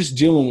said she's just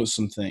dealing with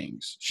some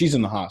things. She's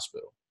in the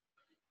hospital.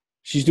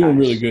 She's doing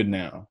really good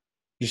now.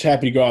 Just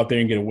happy to go out there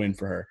and get a win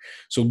for her.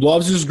 So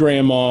loves his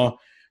grandma.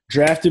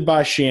 Drafted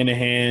by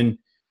Shanahan.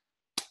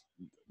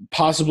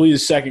 Possibly the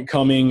second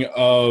coming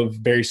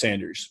of Barry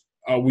Sanders.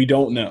 We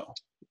don't know.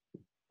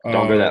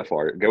 Don't go that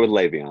far. Go with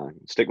Le'Veon.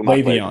 Stick with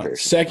my Le'Veon.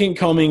 Second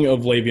coming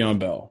of Le'Veon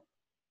Bell.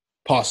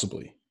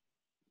 Possibly.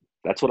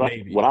 That's what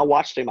when I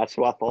watched him, that's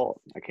what I thought.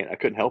 I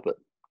couldn't help it.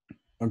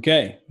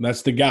 Okay,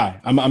 that's the guy.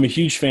 I'm a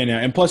huge fan now.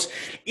 And plus,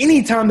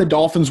 anytime the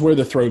Dolphins wear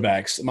the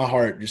throwbacks, my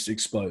heart just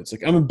explodes.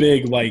 Like, I'm a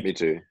big Me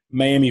too.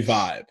 Miami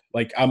vibe.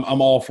 Like,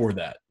 I'm all for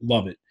that.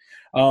 Love it.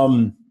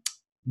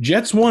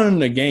 Jets won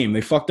a game.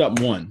 They fucked up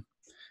one.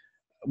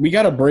 We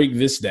got to break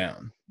this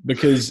down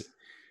because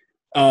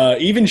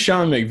even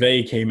Sean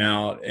McVay came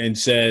out and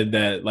said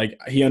that, like,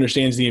 he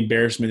understands the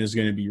embarrassment is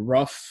going to be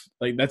rough.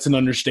 Like, that's an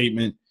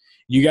understatement.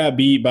 You got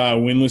beat by a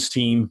winless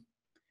team,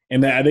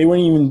 and that they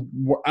weren't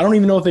even – I don't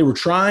even know if they were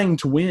trying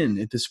to win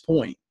at this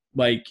point.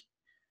 Like,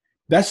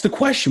 that's the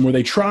question. Were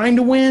they trying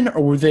to win,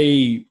 or were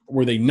they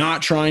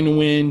not trying to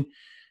win?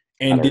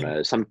 And I don't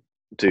know.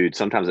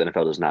 Sometimes the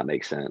NFL does not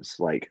make sense.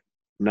 Like,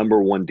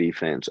 number one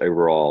defense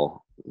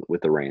overall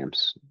with the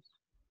Rams –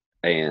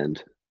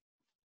 and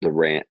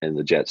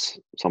the Jets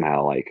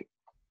somehow, like,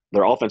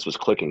 their offense was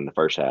clicking the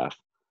first half.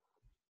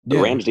 The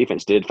Rams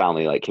defense did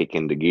finally, like, kick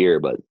into gear,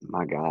 but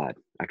my God,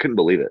 I couldn't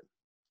believe it.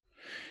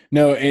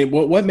 No, and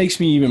what makes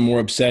me even more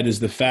upset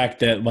is the fact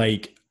that,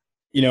 like,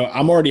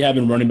 I'm already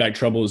having running back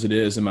trouble as it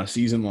is in my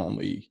season-long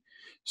league.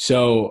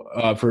 So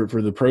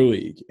for the pro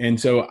league. And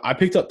so I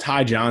picked up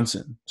Ty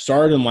Johnson,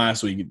 started him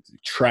last week,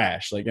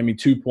 trash,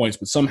 2 points,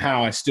 but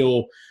somehow I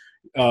still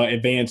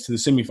advanced to the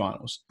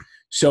semifinals.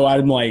 So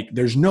I'm like,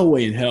 there's no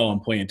way in hell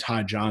I'm playing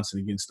Ty Johnson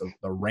against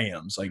the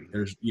Rams. Like,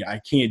 I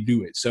can't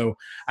do it. So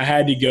I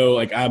had to go.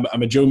 Like, I'm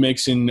a Joe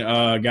Mixon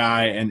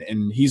guy,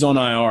 and he's on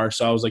IR.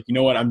 So I was like, you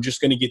know what? I'm just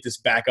going to get this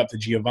back up to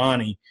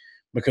Giovanni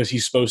because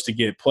he's supposed to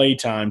get play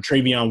time.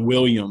 Travion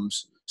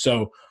Williams.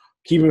 So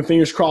keeping my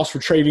fingers crossed for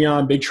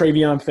Travion. Big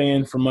Travion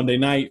fan for Monday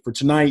night. For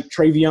tonight,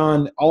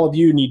 Travion, all of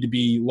you need to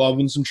be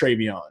loving some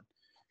Travion.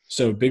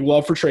 So big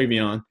love for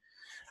Travion.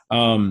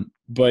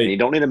 But you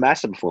don't need a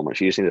massive performance.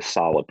 You just need a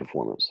solid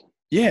performance.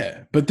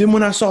 Yeah. But then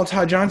when I saw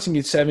Ty Johnson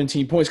get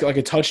 17 points, got like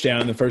a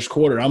touchdown in the first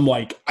quarter, I'm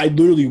like, I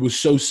literally was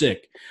so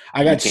sick.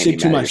 I got sick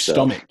to my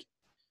stomach.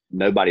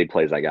 Nobody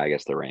plays that guy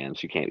against the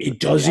Rams. You can't even.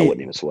 I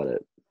wouldn't even sweat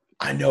it.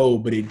 I know,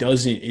 but it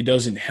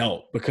doesn't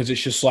help because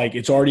it's just like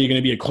it's already going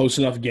to be a close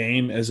enough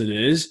game as it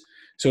is.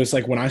 So it's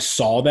like when I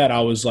saw that, I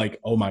was like,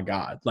 oh my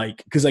God.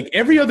 Like, because like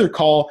every other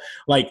call,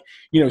 like,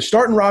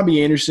 starting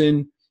Robbie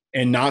Anderson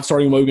and not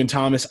starting Logan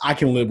Thomas, I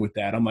can live with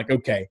that. I'm like,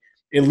 okay,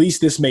 at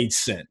least this made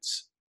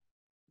sense.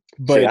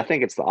 See, I But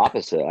think it's the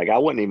opposite. Like, I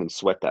wouldn't even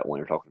sweat that one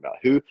you're talking about.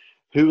 Who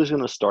is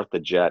going to start the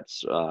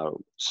Jets'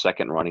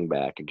 second running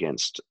back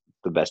against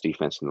the best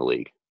defense in the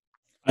league?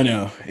 I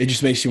know it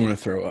just makes you want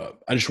to throw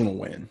up. I just want to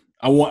win.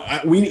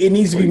 It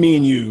needs to be me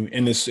and you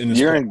in this.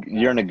 You're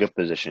in a good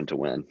position to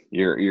win.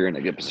 You're in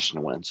a good position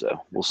to win.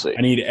 So we'll see.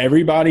 I need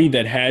everybody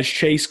that has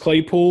Chase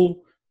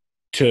Claypool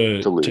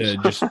to lose.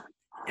 just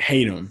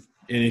hate him.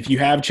 And if you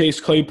have Chase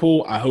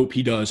Claypool, I hope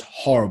he does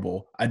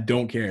horrible. I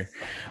don't care.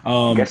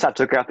 Guess I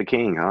took out the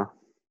king, huh?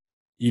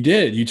 You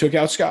did. You took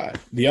out Scott.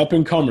 The up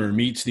and comer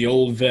meets the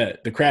old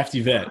vet, the crafty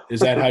vet.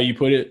 Is that how you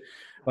put it?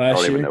 I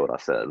don't even know what I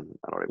said.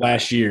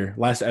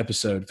 Last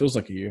episode. Feels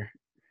like a year.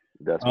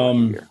 That's like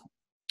a year.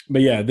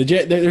 But yeah,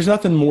 there's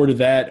nothing more to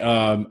that.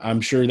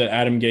 I'm sure that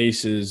Adam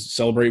Gase is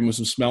celebrating with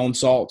some smelling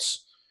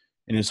salts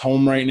in his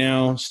home right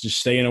now. Just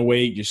staying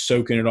awake, just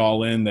soaking it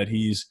all in that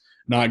he's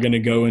not going to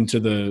go into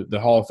the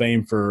Hall of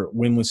Fame for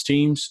winless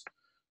teams.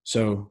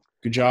 So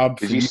good job.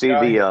 Did you see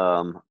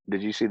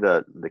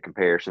the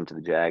comparison to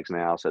the Jags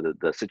now? So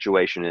the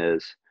situation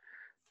is,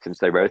 since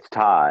they both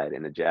tied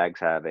and the Jags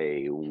have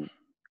a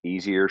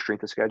easier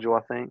strength of schedule,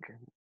 I think.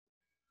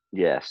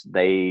 Yes,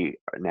 they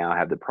now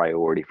have the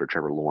priority for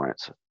Trevor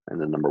Lawrence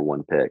and the number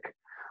one pick.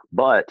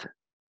 But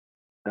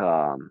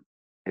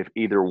if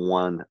either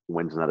one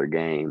wins another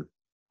game,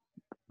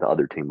 the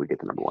other team would get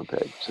the number one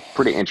pick. So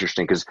pretty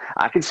interesting because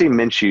I can see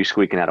Minshew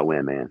squeaking out a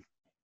win, man.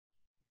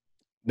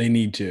 They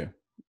need to.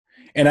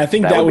 And I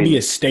think that would be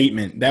a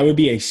statement. That would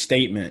be a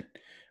statement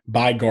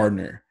by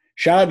Gardner.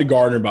 Shout out to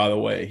Gardner, by the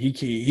way.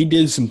 He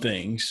did some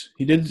things.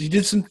 He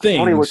did some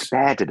things. He looked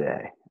bad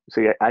today.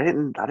 See, I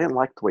didn't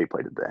like the way he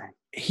played today.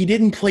 He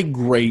didn't play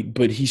great,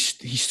 but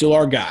he's still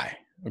our guy.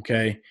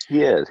 Okay,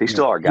 he is. He's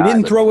still our guy. He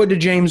didn't throw it to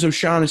James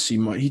O'Shaughnessy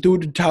much. He threw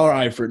it to Tyler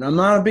Eifert, and I'm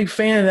not a big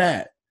fan of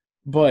that.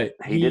 But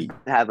he did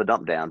have a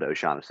dump down to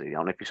O'Shaughnessy. I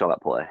don't know if you saw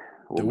that play.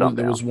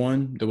 There was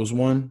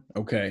one.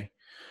 Okay,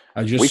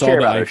 I just saw care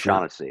the about Eifert.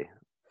 O'Shaughnessy.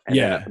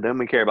 Then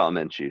we care about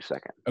Minshew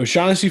second.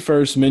 O'Shaughnessy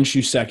first,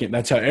 Minshew second.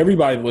 That's how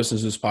everybody that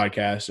listens to this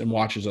podcast and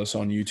watches us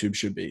on YouTube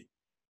should be.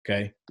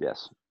 Okay.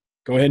 Yes.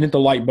 Go ahead and hit the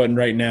like button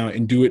right now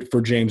and do it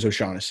for James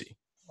O'Shaughnessy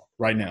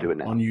right now, do it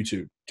now. On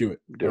YouTube. Do it.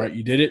 Do All it. right,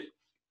 you did it?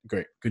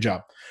 Great. Good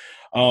job.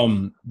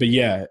 But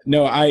yeah,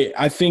 no,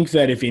 I think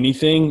that if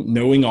anything,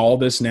 knowing all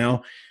this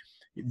now,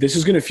 this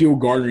is going to fuel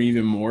Gardner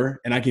even more,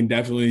 and I can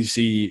definitely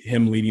see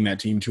him leading that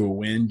team to a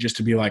win just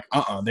to be like,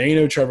 there ain't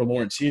no Trevor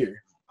Lawrence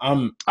here.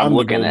 I'm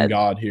looking at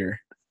God here.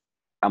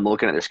 I'm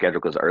looking at the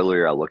schedule because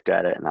earlier I looked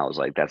at it and I was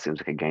like, that seems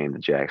like a game the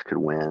Jags could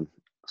win.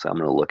 So I'm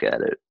going to look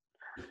at it.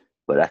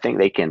 But I think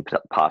they can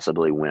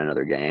possibly win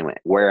another game.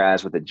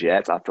 Whereas with the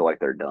Jets, I feel like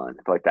they're done.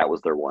 I feel like that was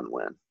their one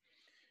win.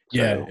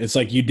 Yeah, it's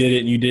like you did it,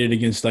 and you did it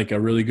against like a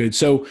really good.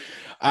 So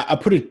I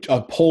put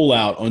a poll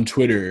out on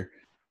Twitter.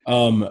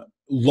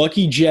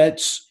 Lucky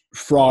Jets,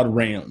 fraud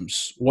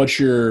Rams. What's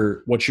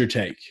your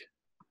take?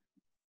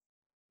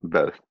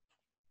 Both.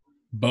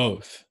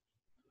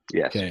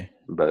 Yes. Okay.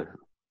 Both.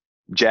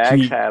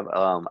 Jags have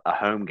a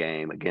home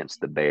game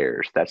against the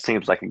Bears. That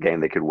seems like a game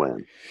they could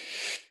win.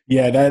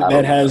 Yeah,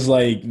 that has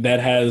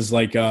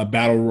like a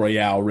battle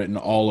royale written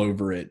all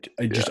over it.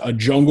 Just a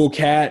jungle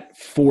cat,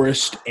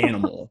 forest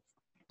animal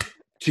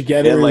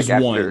together as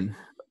one.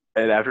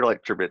 And after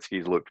like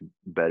Trubisky's looked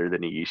better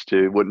than he used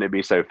to, wouldn't it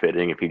be so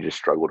fitting if he just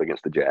struggled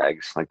against the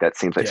Jags? Like that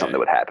seems like something that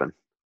would happen.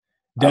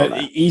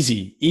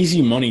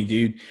 Easy money,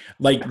 dude.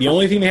 Like the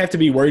only thing they have to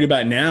be worried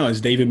about now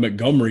is David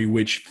Montgomery,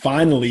 which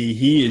finally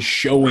he is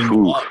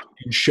showing up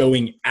and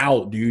showing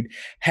out, dude.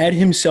 Had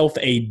himself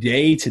a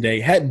day today.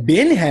 Had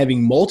been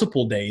having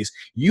multiple days.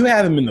 You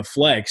have him in the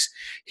flex.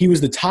 He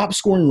was the top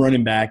scoring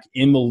running back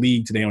in the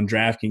league today on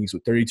DraftKings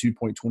with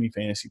 32.20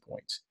 fantasy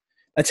points.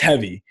 That's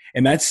heavy,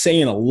 and that's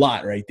saying a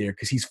lot right there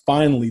because he's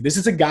finally – this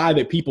is a guy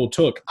that people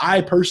took. I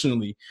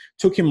personally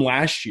took him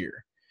last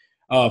year,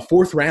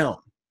 4th round.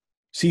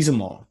 Season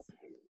long.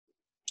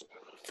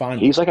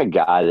 Finally. He's like a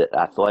guy that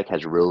I feel like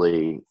has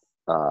really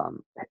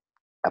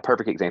a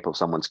perfect example of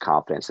someone's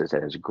confidence that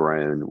has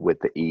grown with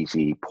the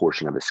easy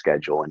portion of the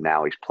schedule, and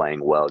now he's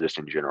playing well just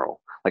in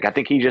general. Like I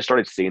think he just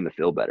started seeing the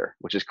field better,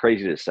 which is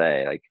crazy to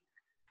say. Like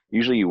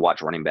usually you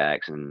watch running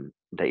backs and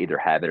they either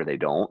have it or they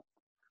don't,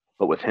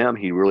 but with him,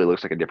 he really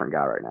looks like a different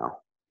guy right now.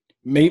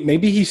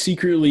 Maybe he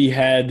secretly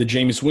had the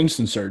Jameis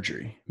Winston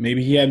surgery.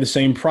 Maybe he had the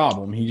same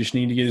problem. He just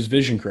needed to get his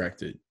vision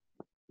corrected.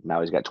 Now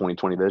he's got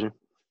 20/20 vision.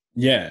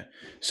 Yeah.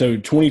 So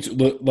 20,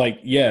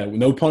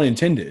 no pun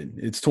intended.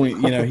 It's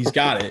 20. He's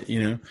got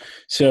it.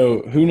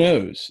 So who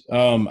knows?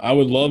 I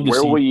would love to.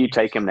 Where will you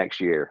take him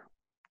next year?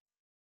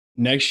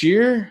 Next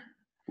year?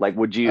 Like,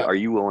 are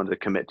you willing to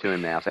commit to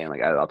him now, saying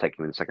like, I'll take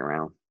him in the second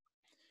round?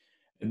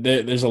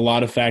 There's a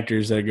lot of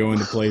factors that go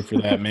into play for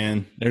that,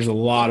 man. There's a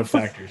lot of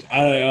factors.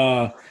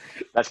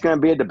 That's going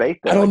to be a debate,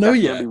 though. I don't know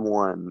that's yet. Gonna be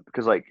one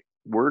because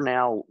we're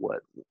now we're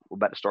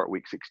about to start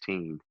week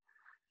 16.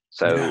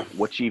 So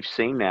what you've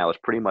seen now is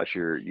pretty much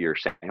your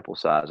sample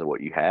size of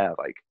what you have.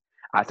 Like,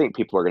 I think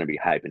people are going to be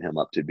hyping him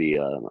up to be,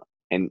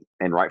 and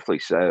rightfully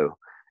so.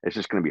 It's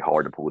just going to be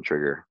hard to pull the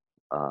trigger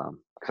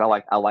because I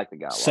like the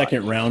guy a lot.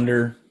 Second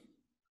rounder.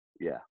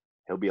 Yeah,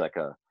 he'll be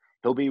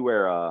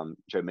where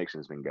Joe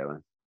Mixon's been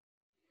going.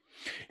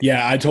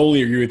 Yeah, I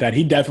totally agree with that.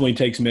 He definitely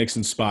takes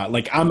Mixon's spot.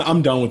 Like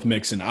I'm done with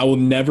Mixon. I will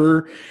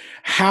never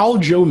how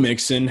Joe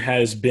Mixon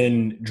has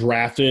been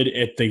drafted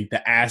at the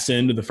ass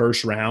end of the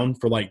first round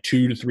for like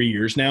 2 to 3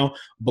 years now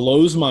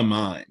blows my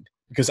mind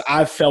because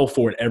I fell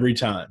for it every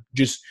time,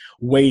 just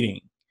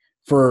waiting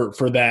for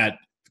that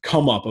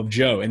come up of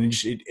Joe, and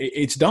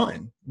it's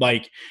done.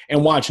 Like,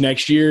 and watch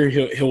next year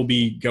he'll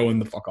be going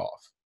the fuck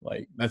off.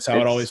 Like that's how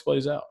it always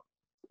plays out.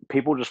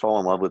 People just fall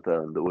in love with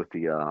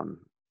the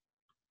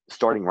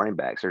starting running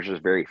backs. There's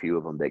just very few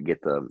of them that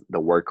get the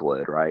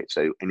workload, right?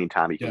 So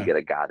anytime you can get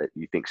a guy that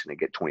you think's going to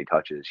get 20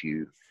 touches,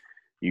 you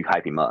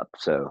hype him up.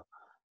 So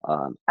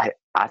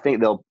I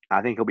think he'll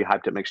be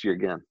hyped up next year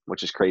again,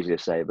 which is crazy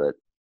to say, but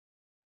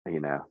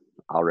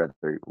I'll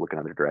rather look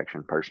another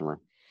direction personally.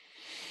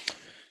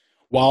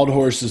 Wild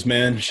horses,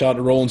 man. Shout out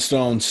to Rolling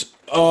Stones.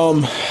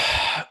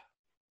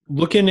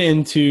 Looking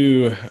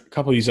into a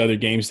couple of these other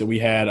games that we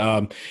had,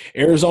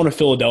 Arizona,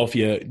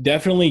 Philadelphia,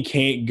 definitely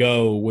can't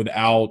go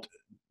without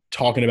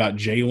talking about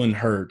Jalen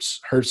Hurts.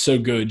 Hurts so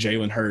good,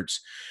 Jalen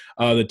Hurts.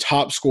 The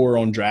top scorer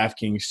on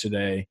DraftKings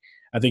today.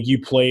 I think you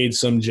played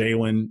some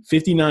Jalen.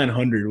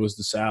 $5,900 was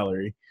the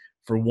salary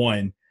for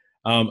one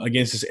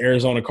against this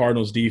Arizona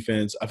Cardinals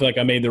defense. I feel like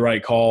I made the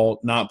right call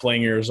not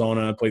playing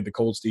Arizona. I played the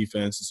Colts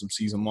defense and some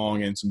season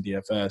long and some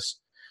DFS.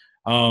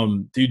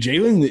 Dude,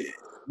 Jalen,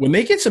 when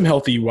they get some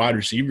healthy wide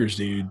receivers,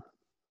 dude,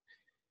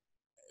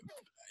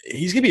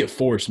 he's going to be a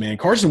force, man.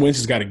 Carson Wentz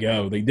has got to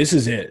go. Like, this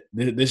is it.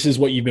 This is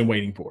what you've been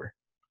waiting for.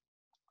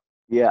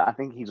 Yeah, I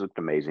think he's looked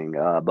amazing.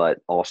 But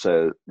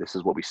also, this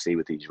is what we see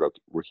with these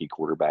rookie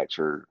quarterbacks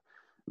or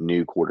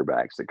new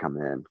quarterbacks that come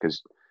in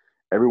because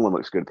everyone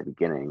looks good at the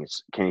beginning.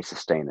 It's can he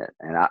sustain it?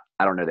 And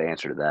I don't know the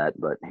answer to that,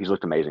 but he's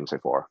looked amazing so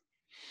far.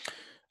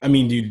 I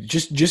mean, dude,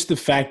 just the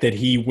fact that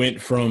he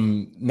went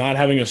from not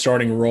having a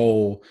starting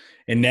role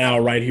and now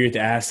right here at the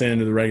ass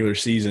end of the regular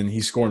season,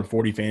 he's scoring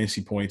 40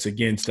 fantasy points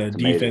against a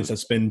defense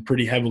that's been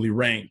pretty heavily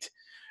ranked.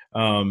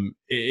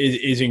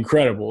 Is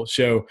incredible.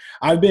 So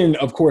I've been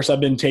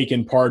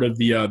taking part of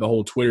the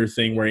whole Twitter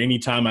thing where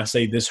anytime I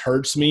say this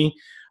hurts me,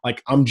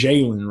 like I'm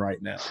Jalen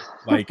right now.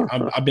 Like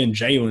I've been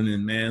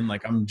Jalen, man.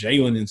 Like I'm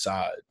Jalen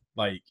inside.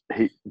 Like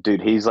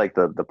he's like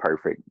the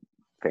perfect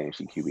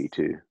fantasy QB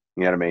too.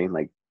 You know what I mean?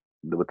 Like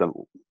with the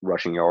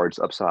rushing yards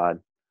upside.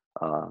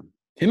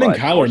 Him and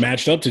Kyler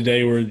matched up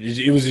today where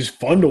it was just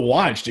fun to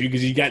watch, dude,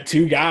 because you got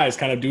two guys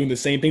kind of doing the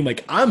same thing.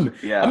 Like I'm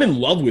in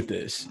love with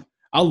this.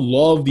 I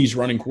love these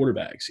running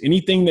quarterbacks.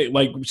 Anything that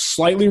like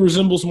slightly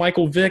resembles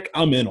Michael Vick,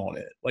 I'm in on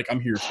it. Like I'm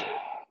here for it.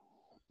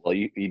 Well,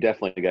 you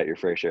definitely got your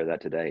fair share of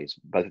that today.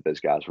 Both of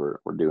those guys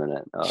were doing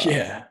it.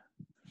 Yeah.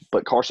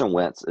 But Carson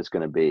Wentz is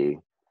going to be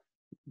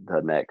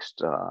the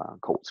next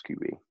Colts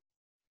QB.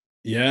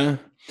 Yeah.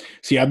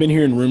 See, I've been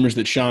hearing rumors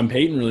that Sean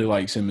Payton really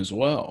likes him as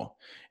well.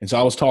 And so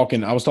I was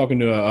talking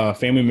to a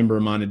family member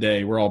of mine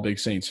today. We're all big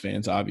Saints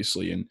fans,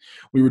 obviously. And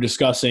we were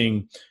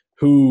discussing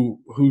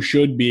who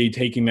should be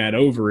taking that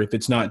over if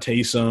it's not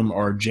Taysom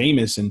or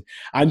Jameis. And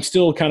I'm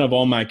still kind of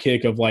on my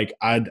kick of like,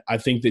 I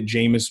think that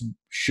Jameis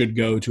should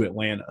go to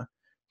Atlanta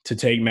to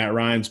take Matt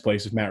Ryan's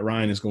place if Matt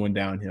Ryan is going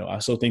downhill. I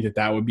still think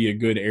that would be a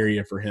good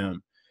area for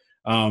him.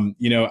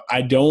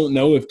 I don't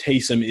know if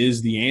Taysom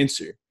is the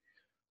answer,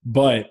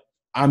 but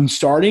I'm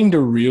starting to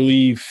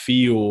really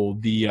feel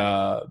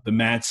the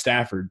Matt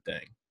Stafford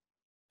thing.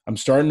 I'm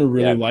starting to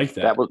really like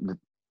that.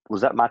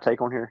 Was that my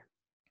take on here?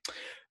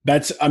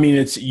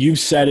 You've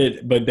said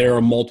it, but there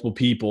are multiple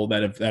people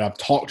that I've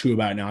talked to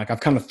about it now. Like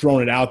I've kind of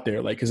thrown it out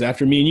there, like because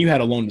after me and you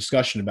had a long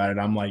discussion about it,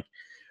 I'm like,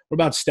 what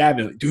about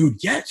Stafford? Like,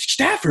 dude, yeah,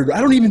 Stafford.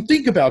 I don't even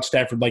think about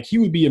Stafford. Like he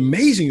would be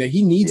amazing. That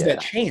he needs that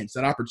chance,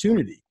 that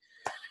opportunity.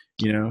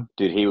 You know,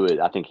 dude,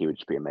 I think he would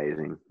just be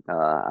amazing.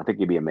 I think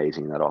he'd be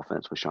amazing in that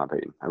offense with Sean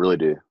Payton. I really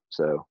do.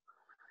 So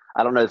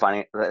I don't know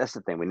that's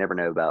the thing. We never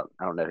know about,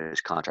 I don't know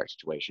his contract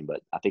situation, but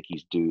I think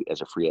he's due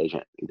as a free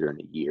agent either in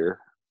a year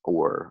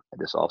or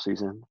this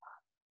offseason.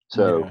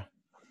 So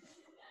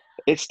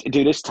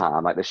it's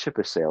time. Like the ship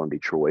is sailing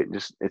Detroit.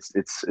 Just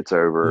it's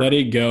over. Let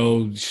it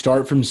go.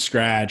 Start from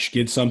scratch.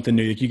 Get something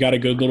new. You got a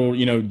good little,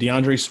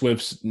 DeAndre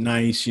Swift's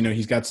nice.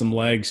 He's got some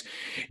legs.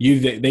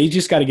 They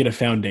just got to get a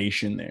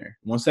foundation there.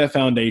 Once that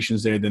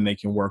foundation's there, then they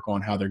can work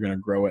on how they're going to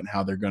grow it and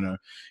how they're going to,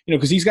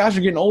 because these guys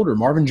are getting older.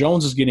 Marvin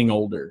Jones is getting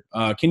older.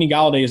 Kenny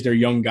Galladay is their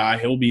young guy.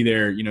 He'll be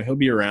there. He'll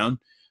be around.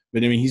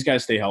 But he's got to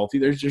stay healthy.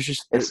 There's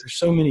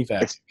so many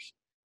factors.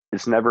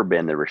 It's never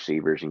been the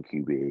receivers in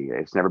QB.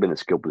 It's never been the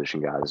skill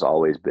position guys. It's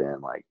always been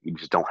like you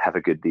just don't have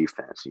a good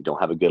defense. You don't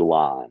have a good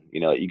line.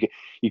 You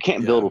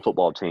can't build a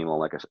football team on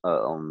like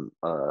on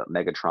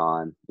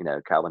Megatron.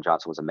 Calvin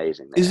Johnson was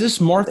amazing. Is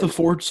this Martha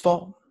Ford's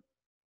fault?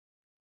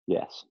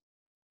 Yes,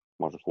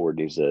 Martha Ford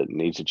needs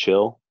to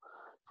chill.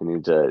 She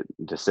needs to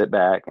sit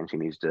back and she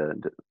needs to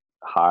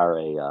hire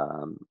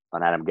an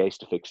Adam Gase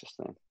to fix this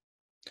thing.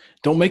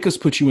 Don't make us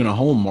put you in a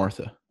home,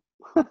 Martha.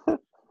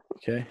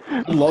 Okay,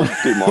 I love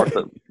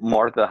Dude,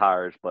 Martha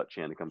hires Butt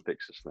Chin to come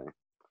fix this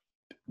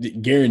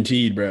thing.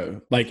 Guaranteed,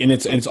 bro. Like, and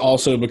it's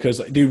also because,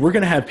 like, dude, we're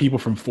gonna have people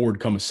from Ford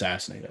come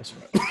assassinate us.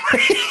 Bro.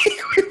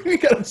 We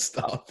gotta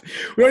stop.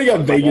 We already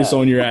got Vegas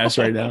on your ass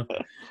right now.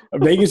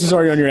 Vegas is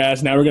already on your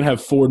ass. Now we're gonna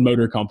have Ford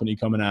Motor Company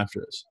coming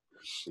after us.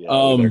 Yeah,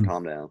 better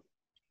calm down.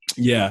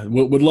 Yeah,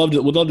 would love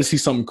to see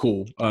something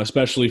cool,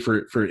 especially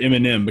for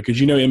Eminem, because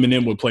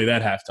Eminem would play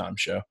that halftime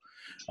show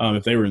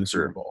if they were in the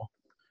Super Bowl.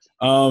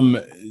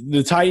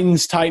 The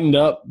Titans tightened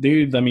up,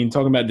 dude. I mean,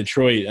 talking about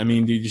Detroit, I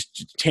mean, dude,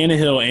 just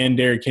Tannehill and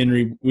Derrick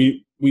Henry,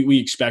 we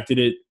expected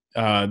it.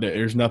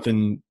 There's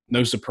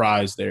no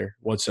surprise there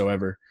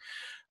whatsoever.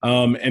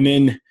 And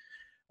then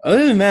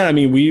other than that, I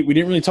mean, we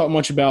didn't really talk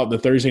much about the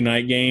Thursday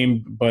night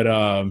game,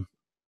 but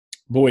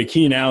boy,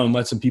 Keenan Allen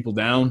let some people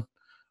down.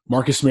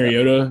 Marcus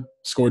Mariota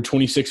scored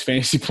 26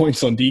 fantasy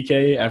points on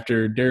DK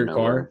after Derek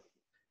Carr.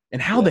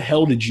 And how the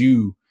hell did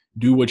you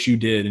do what you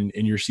did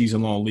in your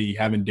season-long league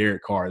having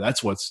Derek Carr?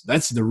 That's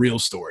the real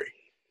story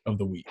of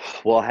the week.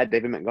 Well, I had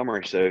David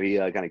Montgomery, so he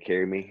kind of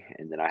carried me.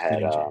 And then I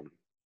had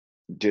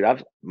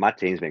my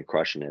team's been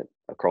crushing it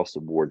across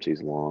the board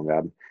season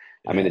long.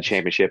 I'm in the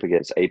championship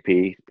against AP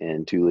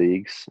in 2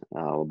 leagues,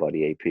 my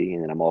buddy AP.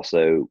 And then I'm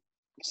also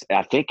 –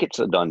 I think it's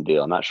a done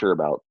deal. I'm not sure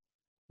about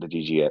the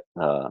GG.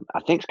 I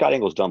think Scott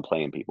Ingles done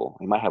playing people.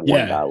 He might have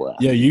one guy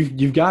left. Yeah,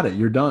 you've got it.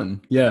 You're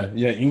done. Yeah.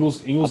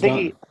 Ingles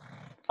done.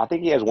 I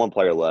think he has one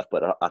player left,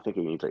 but I think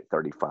he needs like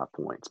 35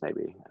 points,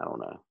 maybe. I don't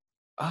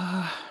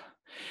know.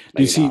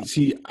 Dude,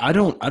 see, I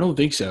don't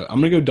think so. I'm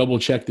gonna go double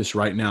check this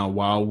right now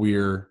while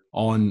we're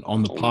on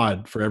the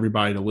pod for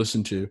everybody to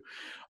listen to.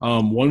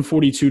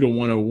 142 to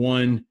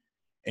 101,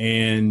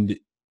 and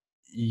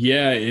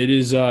yeah, it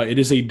is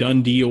a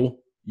done deal.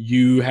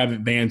 You have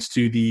advanced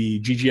to the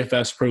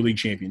GGFS Pro League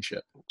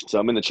Championship. So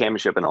I'm in the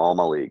championship in all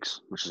my leagues,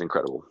 which is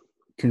incredible.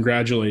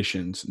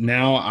 Congratulations.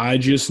 Now I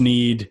just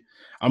need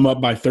 – I'm up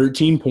by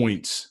 13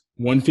 points,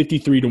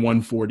 153 to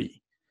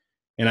 140.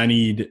 And I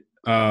need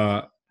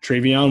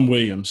Travion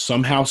Williams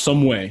somehow,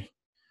 some way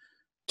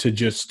to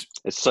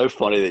just – It's so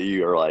funny that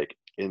you are like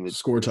in the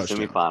score touchdown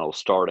semifinals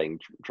starting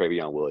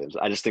Travion Williams.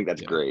 I just think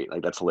that's great.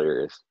 Like, that's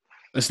hilarious.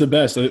 That's the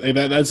best.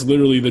 That's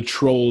literally the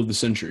troll of the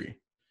century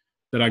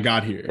that I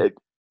got here.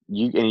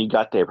 You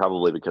got there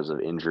probably because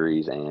of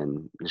injuries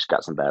and you just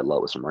got some bad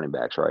luck with some running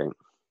backs, right?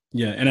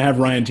 Yeah, and I have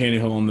Ryan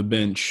Tannehill on the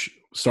bench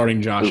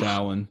starting Josh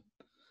Allen.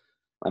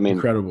 I mean,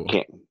 incredible.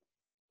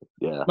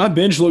 Yeah, my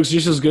bench looks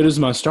just as good as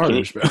my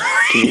starters.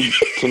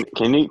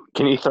 Can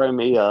you throw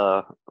me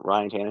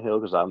Ryan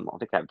Tannehill, because I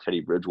think I have Teddy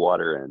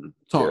Bridgewater and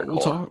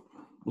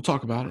We'll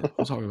talk about it.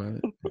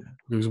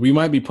 Because we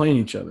might be playing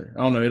each other.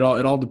 I don't know.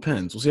 It all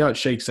depends. We'll see how it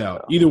shakes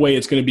out. Either way,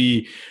 it's going to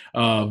be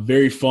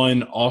very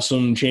fun,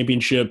 awesome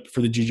championship for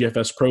the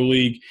GGFS Pro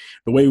League.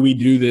 The way we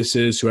do this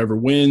is whoever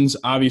wins,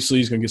 obviously,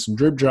 is going to get some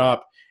drip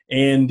drop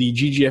and the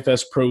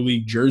GGFS Pro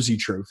League jersey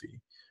trophy.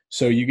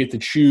 So you get to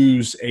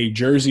choose a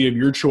jersey of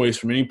your choice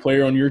from any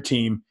player on your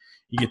team.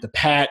 You get the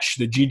patch,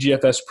 the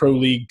GGFS Pro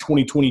League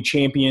 2020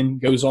 champion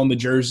goes on the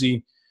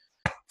jersey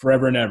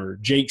forever and ever.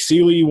 Jake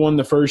Seeley won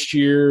the first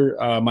year.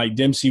 Mike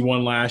Dempsey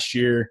won last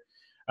year.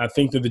 I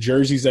think that the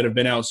jerseys that have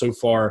been out so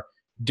far,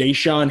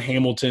 Deshaun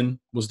Hamilton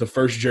was the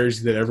first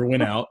jersey that ever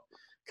went out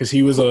because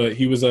he was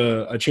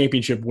a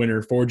championship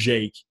winner for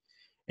Jake.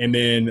 And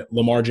then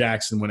Lamar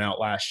Jackson went out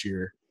last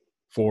year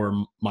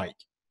for Mike.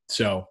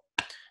 So,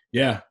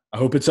 yeah, I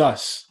hope it's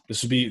us.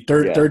 This would be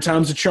third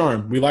time's a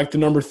charm. We like the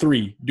number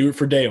 3. Do it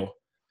for Dale.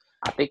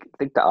 I think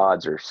the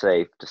odds are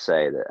safe to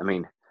say that. I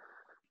mean,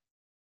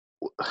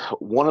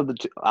 one of the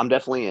two, I'm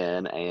definitely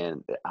in,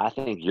 and I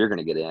think you're going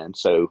to get in.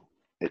 So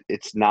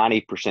it's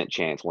 90%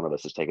 chance one of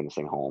us is taking this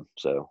thing home.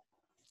 So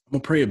I'm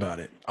gonna pray about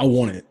it. I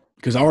want it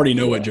because I already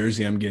know what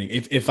jersey I'm getting.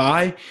 If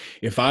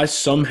I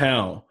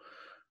somehow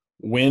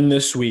win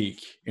this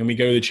week and we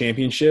go to the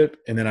championship,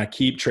 and then I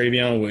keep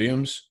Travion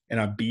Williams and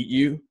I beat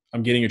you,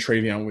 I'm getting a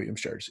Travion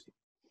Williams jersey.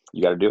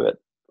 You got to do it.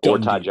 Or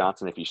Ty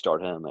Johnson if you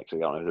start him. Actually,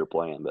 I don't know who they're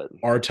playing, but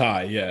or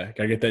Ty, yeah,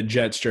 gotta get that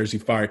Jets jersey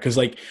fired because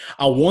I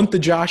want the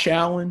Josh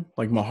Allen.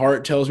 Like my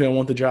heart tells me I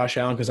want the Josh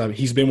Allen because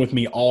he's been with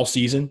me all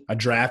season. I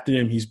drafted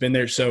him. He's been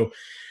there, so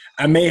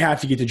I may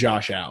have to get to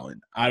Josh Allen.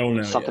 I don't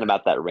know. Something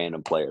about that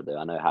random player, though.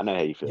 I know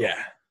how you feel.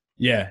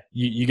 Yeah.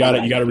 You got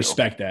to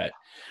respect that.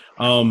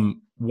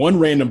 One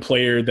random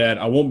player that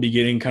I won't be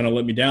getting kind of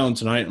let me down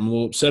tonight. I'm a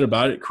little upset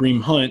about it.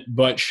 Kareem Hunt,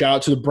 but shout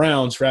out to the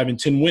Browns for having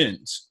 10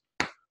 wins.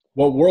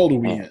 What world are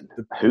we in?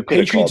 The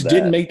Patriots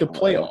didn't make the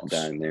playoffs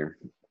down there.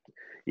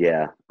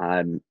 Yeah,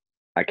 I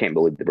can't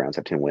believe the Browns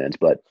have 10 wins,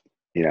 but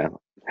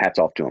hats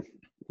off to them.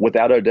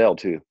 Without Odell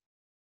too.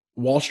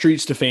 Wall Street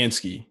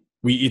Stefanski.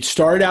 It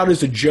started out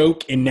as a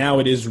joke and now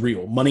it is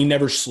real. Money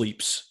never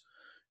sleeps.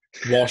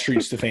 Wall Street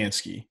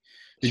Stefanski.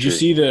 Did you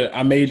see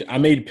I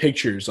made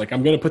pictures. Like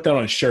I'm gonna put that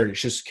on a shirt.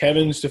 It's just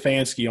Kevin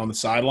Stefanski on the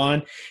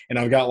sideline, and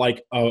I've got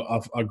like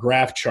a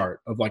graph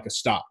chart of like a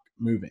stock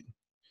moving.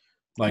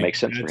 Like makes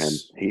sense for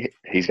him.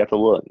 He's got the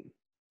look.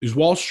 Who's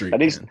Wall Street? That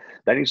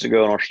needs to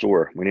go in our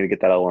store. We need to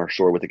get that out on our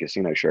store with the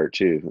casino shirt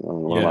too.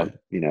 We got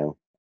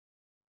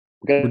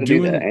to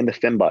do that, and the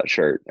Fembot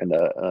shirt and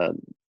the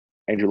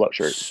Andrew Luck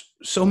shirt.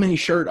 So many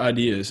shirt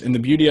ideas, and the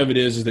beauty of it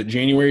is that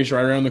January is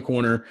right around the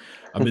corner.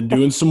 I've been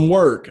doing some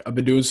work. on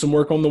the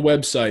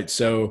website,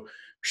 so we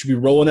should be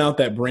rolling out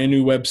that brand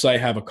new website.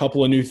 Have a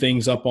couple of new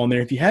things up on there.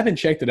 If you haven't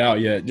checked it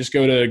out yet, just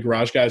go to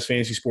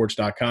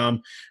GarageGuysFantasySports.com.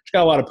 It's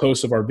got a lot of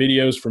posts of our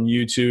videos from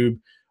YouTube.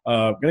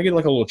 We're gonna get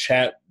like a little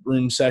chat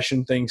room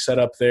session thing set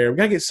up there. We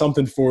gotta get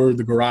something for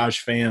the Garage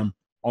fam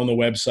on the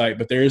website,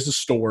 but there is a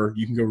store.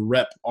 You can go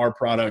rep our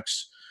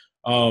products.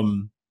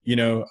 I'm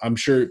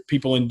sure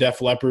people in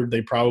Def Leppard,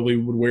 they probably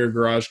would wear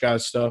Garage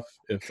Guys stuff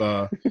if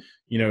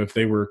if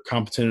they were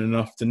competent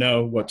enough to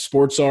know what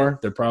sports are.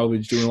 They're probably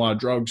just doing a lot of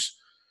drugs,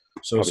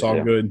 so it's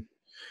all good.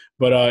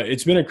 But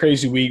it's been a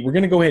crazy week. We're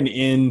gonna go ahead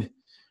and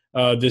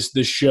end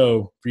this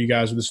show for you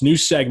guys with this new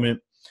segment.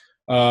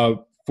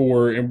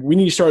 And we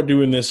need to start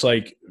doing this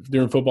like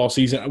during football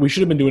season. We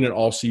should have been doing it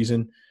all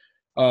season.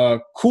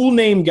 Cool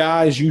name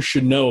guys you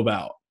should know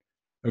about.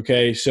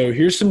 Okay, so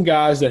here's some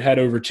guys that had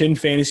over 10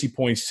 fantasy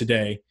points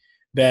today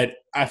that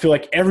I feel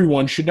like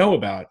everyone should know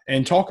about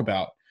and talk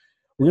about.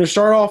 We're going to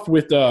start off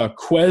with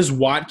Quez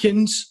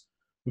Watkins,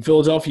 the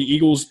Philadelphia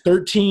Eagles,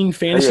 13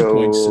 fantasy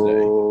points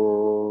today.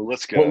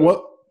 Let's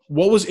go.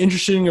 What was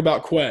interesting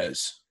about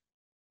Quez?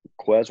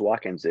 Quez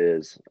Watkins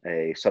is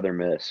a Southern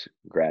Miss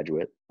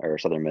graduate or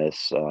Southern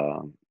Miss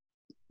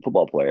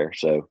football player.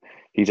 So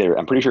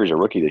I'm pretty sure he's a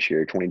rookie this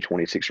year,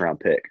 2026 round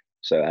pick.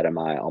 So out of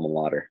my alma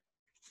mater.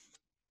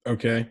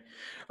 Okay.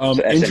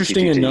 So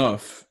interesting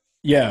enough.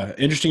 Yeah,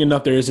 interesting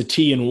enough. There is a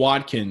T in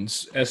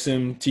Watkins.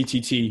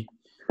 SMTTT. T?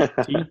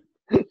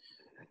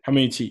 How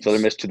many T's?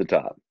 Southern Miss to the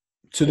top.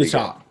 To the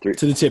top.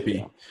 To the tippy.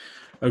 Yeah.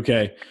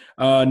 Okay.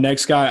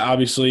 Next guy,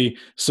 obviously,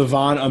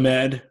 Savon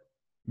Ahmed.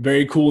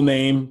 Very cool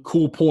name.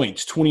 Cool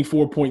points.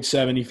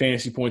 24.70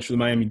 fantasy points for the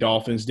Miami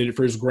Dolphins. Did it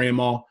for his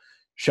grandma.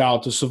 Shout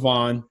out to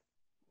Savon.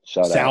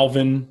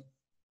 Salvin.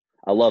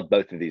 I love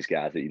both of these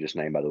guys that you just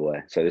named, by the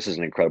way. So this is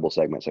an incredible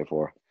segment so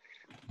far.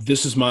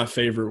 This is my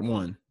favorite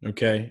one,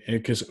 okay?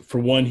 Because for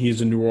one,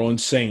 he's a New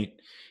Orleans Saint.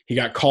 He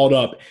got called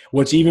up.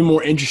 What's even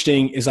more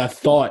interesting is I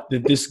thought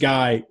that this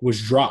guy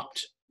was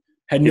dropped.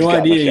 Had no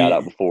idea. He's shout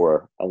out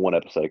before on one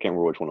episode. I can't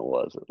remember which one it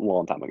was. A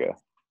long time ago.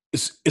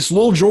 It's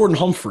Lil Jordan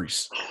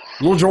Humphreys.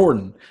 Lil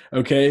Jordan,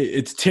 okay?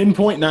 It's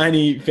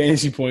 10.90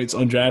 fantasy points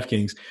on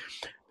DraftKings.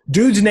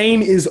 Dude's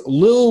name is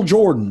Lil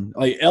Jordan,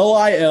 like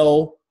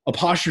Lil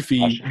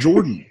apostrophe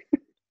Jordan.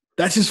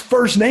 That's his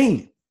first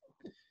name.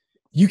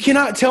 You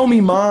cannot tell me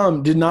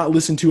mom did not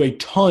listen to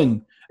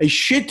a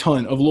shit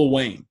ton of Lil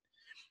Wayne.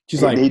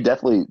 She's like, he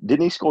definitely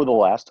didn't he score the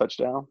last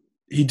touchdown?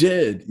 He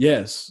did,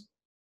 yes.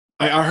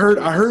 I heard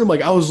him,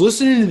 like, I was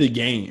listening to the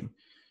game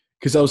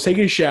because I was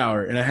taking a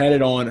shower and I had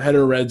it on, I had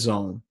a red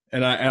zone,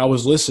 and I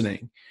was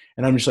listening,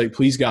 and I'm just like,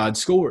 please God,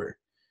 score.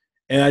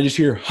 And I just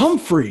hear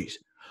Humphrey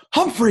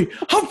in for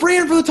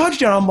the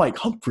touchdown. I'm like,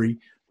 Humphrey,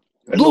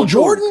 Lil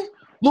Jordan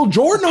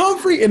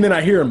Humphrey, and then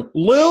I hear him,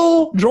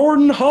 Lil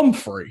Jordan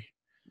Humphrey.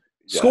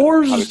 Yeah,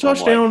 scores a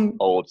touchdown. Like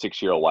old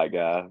 6-year-old white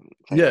guy.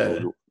 Yeah.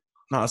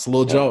 No, it's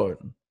Lil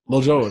Jordan.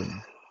 Lil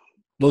Jordan.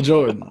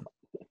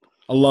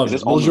 I love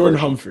it. Lil Jordan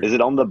Humphrey. Is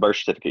it on the birth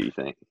certificate, you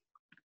think?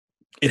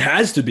 It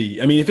has to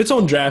be. I mean, if it's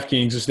on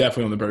DraftKings, it's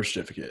definitely on the birth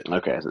certificate.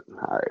 Okay.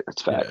 All right.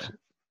 That's facts.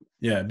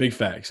 Yeah, big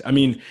facts. I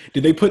mean,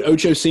 did they put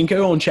Ocho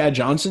Cinco on Chad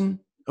Johnson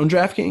on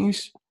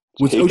DraftKings?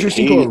 Was Ocho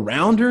Cinco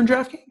around during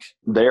DraftKings?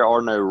 There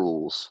are no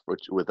rules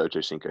with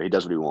Ocho Cinco. He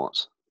does what he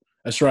wants.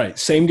 That's right.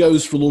 Same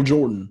goes for Lil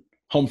Jordan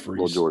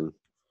Humphreys.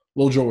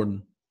 Lil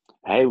Jordan.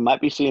 Hey, we might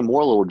be seeing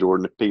more Lil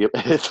Jordan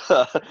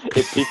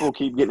if people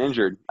keep getting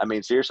injured. I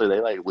mean, seriously, they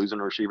like losing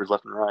receivers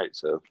left and right.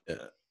 So yeah.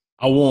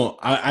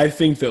 I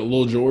think that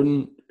Lil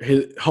Jordan,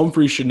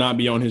 Humphrey should not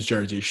be on his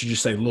jersey. It should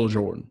just say Lil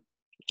Jordan.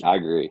 I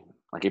agree.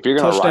 Like if you're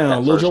gonna rock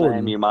that first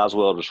name, you might as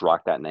well just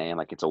rock that name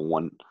like it's a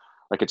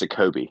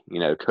Kobe.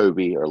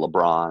 Kobe or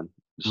LeBron.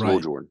 Just Lil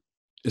Jordan.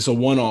 It's a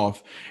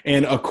one-off.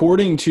 And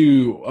according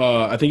to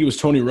I think it was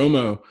Tony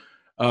Romo,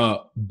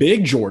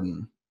 Big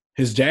Jordan,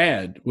 his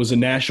dad, was a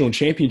national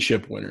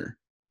championship winner.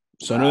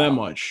 So I know that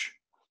much.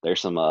 There's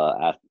some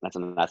that's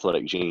an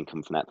athletic gene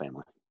coming from that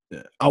family.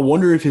 I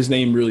wonder if his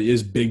name really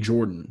is Big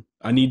Jordan.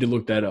 I need to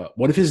look that up.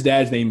 What if his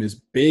dad's name is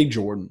Big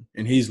Jordan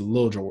and he's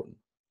Lil Jordan?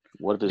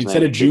 What if his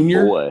instead of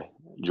Junior? Big Boy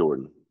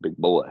Jordan. Big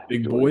Boy.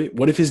 Big Boy?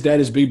 What if his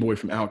dad is Big Boy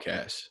from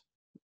Outkast?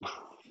 I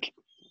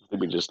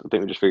think we just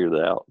figured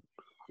that out.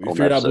 We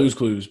figured out Blue's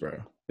Clues, bro.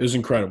 It was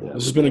incredible.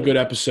 This has been a good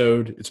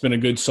episode. It's been a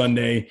good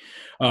Sunday.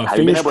 Have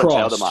you been able to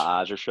tell that my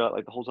eyes are shut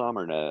like the whole time,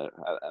 or no?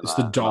 It's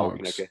the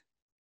dogs. Okay?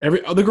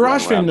 The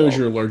Garage fan knows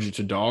you're allergic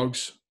to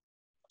dogs.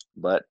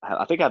 But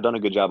I think I've done a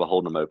good job of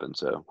holding them open,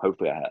 so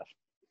hopefully I have.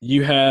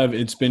 You have.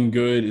 It's been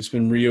good. It's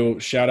been real.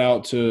 Shout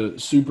out to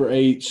Super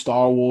 8,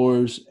 Star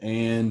Wars,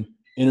 and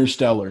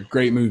Interstellar.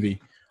 Great movie.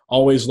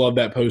 Always love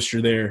that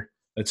poster there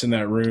that's in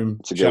that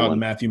room. Shout out to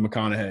Matthew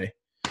McConaughey.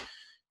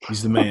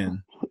 He's the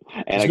man.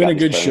 And It's I been got a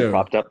good this phone show.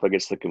 propped up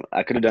against the.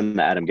 I could have done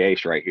the Adam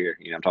Gase right here.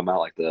 You know, I'm talking about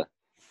like the.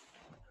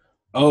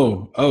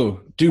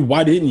 Oh, dude,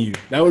 why didn't you?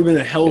 That would have been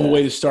a hell of a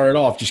way to start it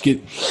off. Just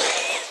get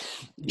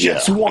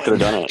Jets I won. could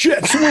have done it.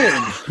 Jets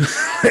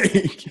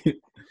win.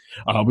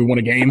 We won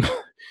a game.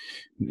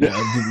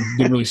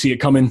 Didn't really see it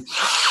coming.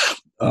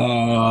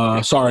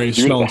 Sorry,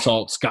 smelling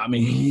salts got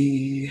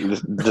me.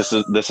 This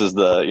is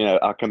the, you know,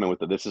 I'll come in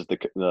with it. This is the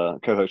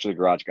co-host of the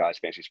Garage Guys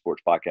Fantasy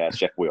Sports Podcast,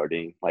 Jeff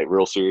Boyardeen, like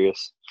real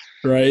serious.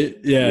 Right?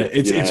 Yeah,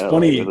 it's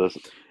funny. Like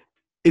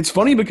it's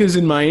funny because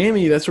in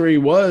Miami, that's where he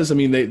was. I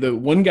mean, the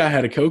one guy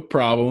had a coke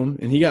problem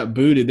and he got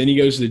booted. Then he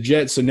goes to the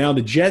Jets, so now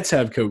the Jets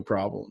have coke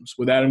problems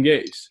with Adam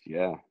Gase.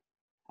 Yeah,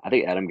 I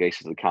think Adam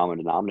Gase is the common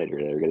denominator.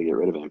 They're going to get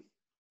rid of him.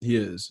 He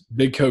is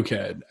big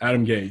cokehead.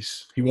 Adam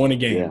Gase. He won a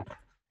game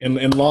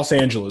in Los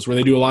Angeles where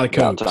they do a lot of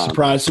coke.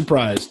 Surprise,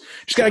 surprise.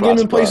 Just got to get him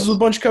in places with a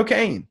bunch of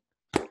cocaine.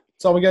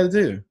 That's all we got to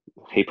do.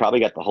 He probably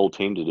got the whole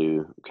team to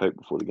do coke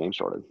before the game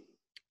started.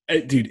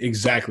 Dude,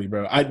 exactly,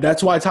 bro.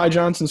 That's why Ty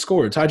Johnson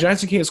scored. Ty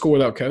Johnson can't score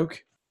without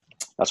coke.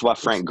 That's why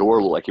Frank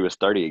Gore looked like he was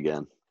 30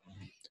 again.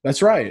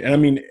 That's right. And I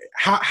mean,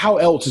 how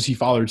else does he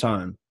father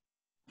time?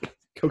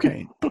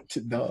 Cocaine.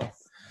 Duh.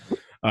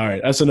 All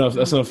right, that's enough.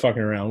 That's enough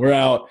fucking around. We're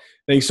out.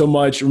 Thanks so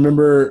much.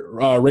 Remember,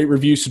 rate,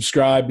 review,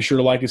 subscribe. Be sure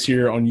to like us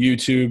here on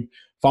YouTube.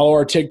 Follow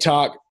our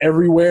TikTok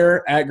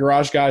everywhere at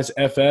Garage Guys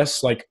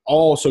FS, like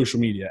all social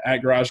media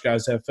at Garage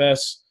Guys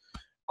FS.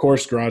 Of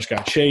course, Garage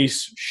Guy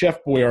Chase, Chef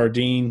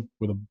Boyardeen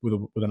with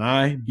an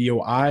I,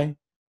 Boyardeen.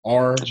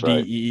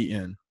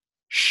 Right.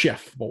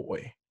 Chef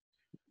Boy.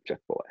 Chef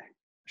Boy.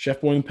 Chef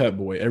Boy and Pet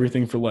Boy.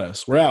 Everything for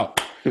less. We're out.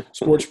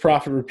 Sports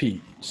Profit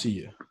Repeat. See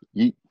you.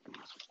 Yeet.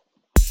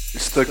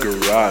 It's the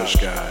Garage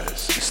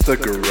Guys. It's the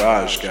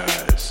Garage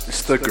Guys.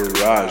 It's the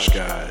Garage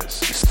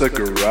Guys. It's the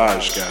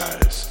Garage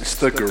Guys. It's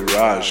the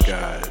Garage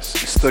Guys.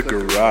 It's the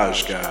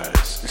Garage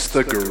Guys. It's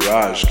the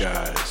Garage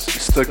Guys.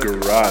 It's the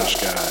Garage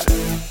Guys.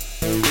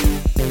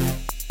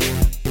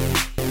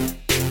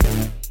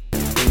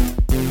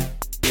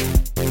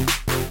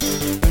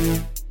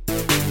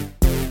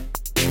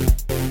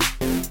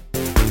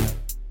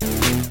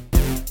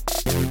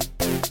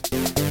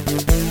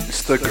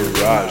 It's the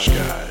Garage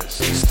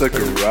Guys. It's the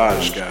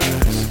Garage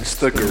Guys. It's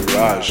the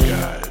Garage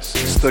Guys.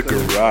 It's the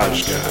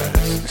Garage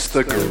Guys. It's the Garage Guys. It's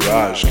the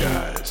Garage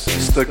Guys.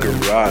 It's the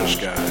Garage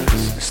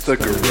Guys. It's the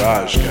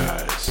Garage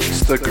Guys.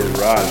 It's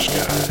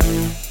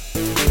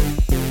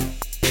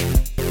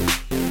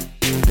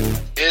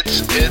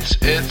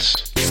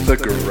the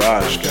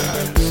Garage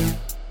Guys.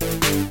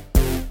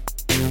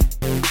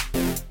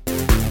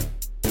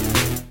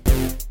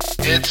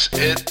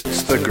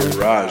 It's the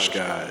Garage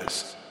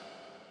Guys.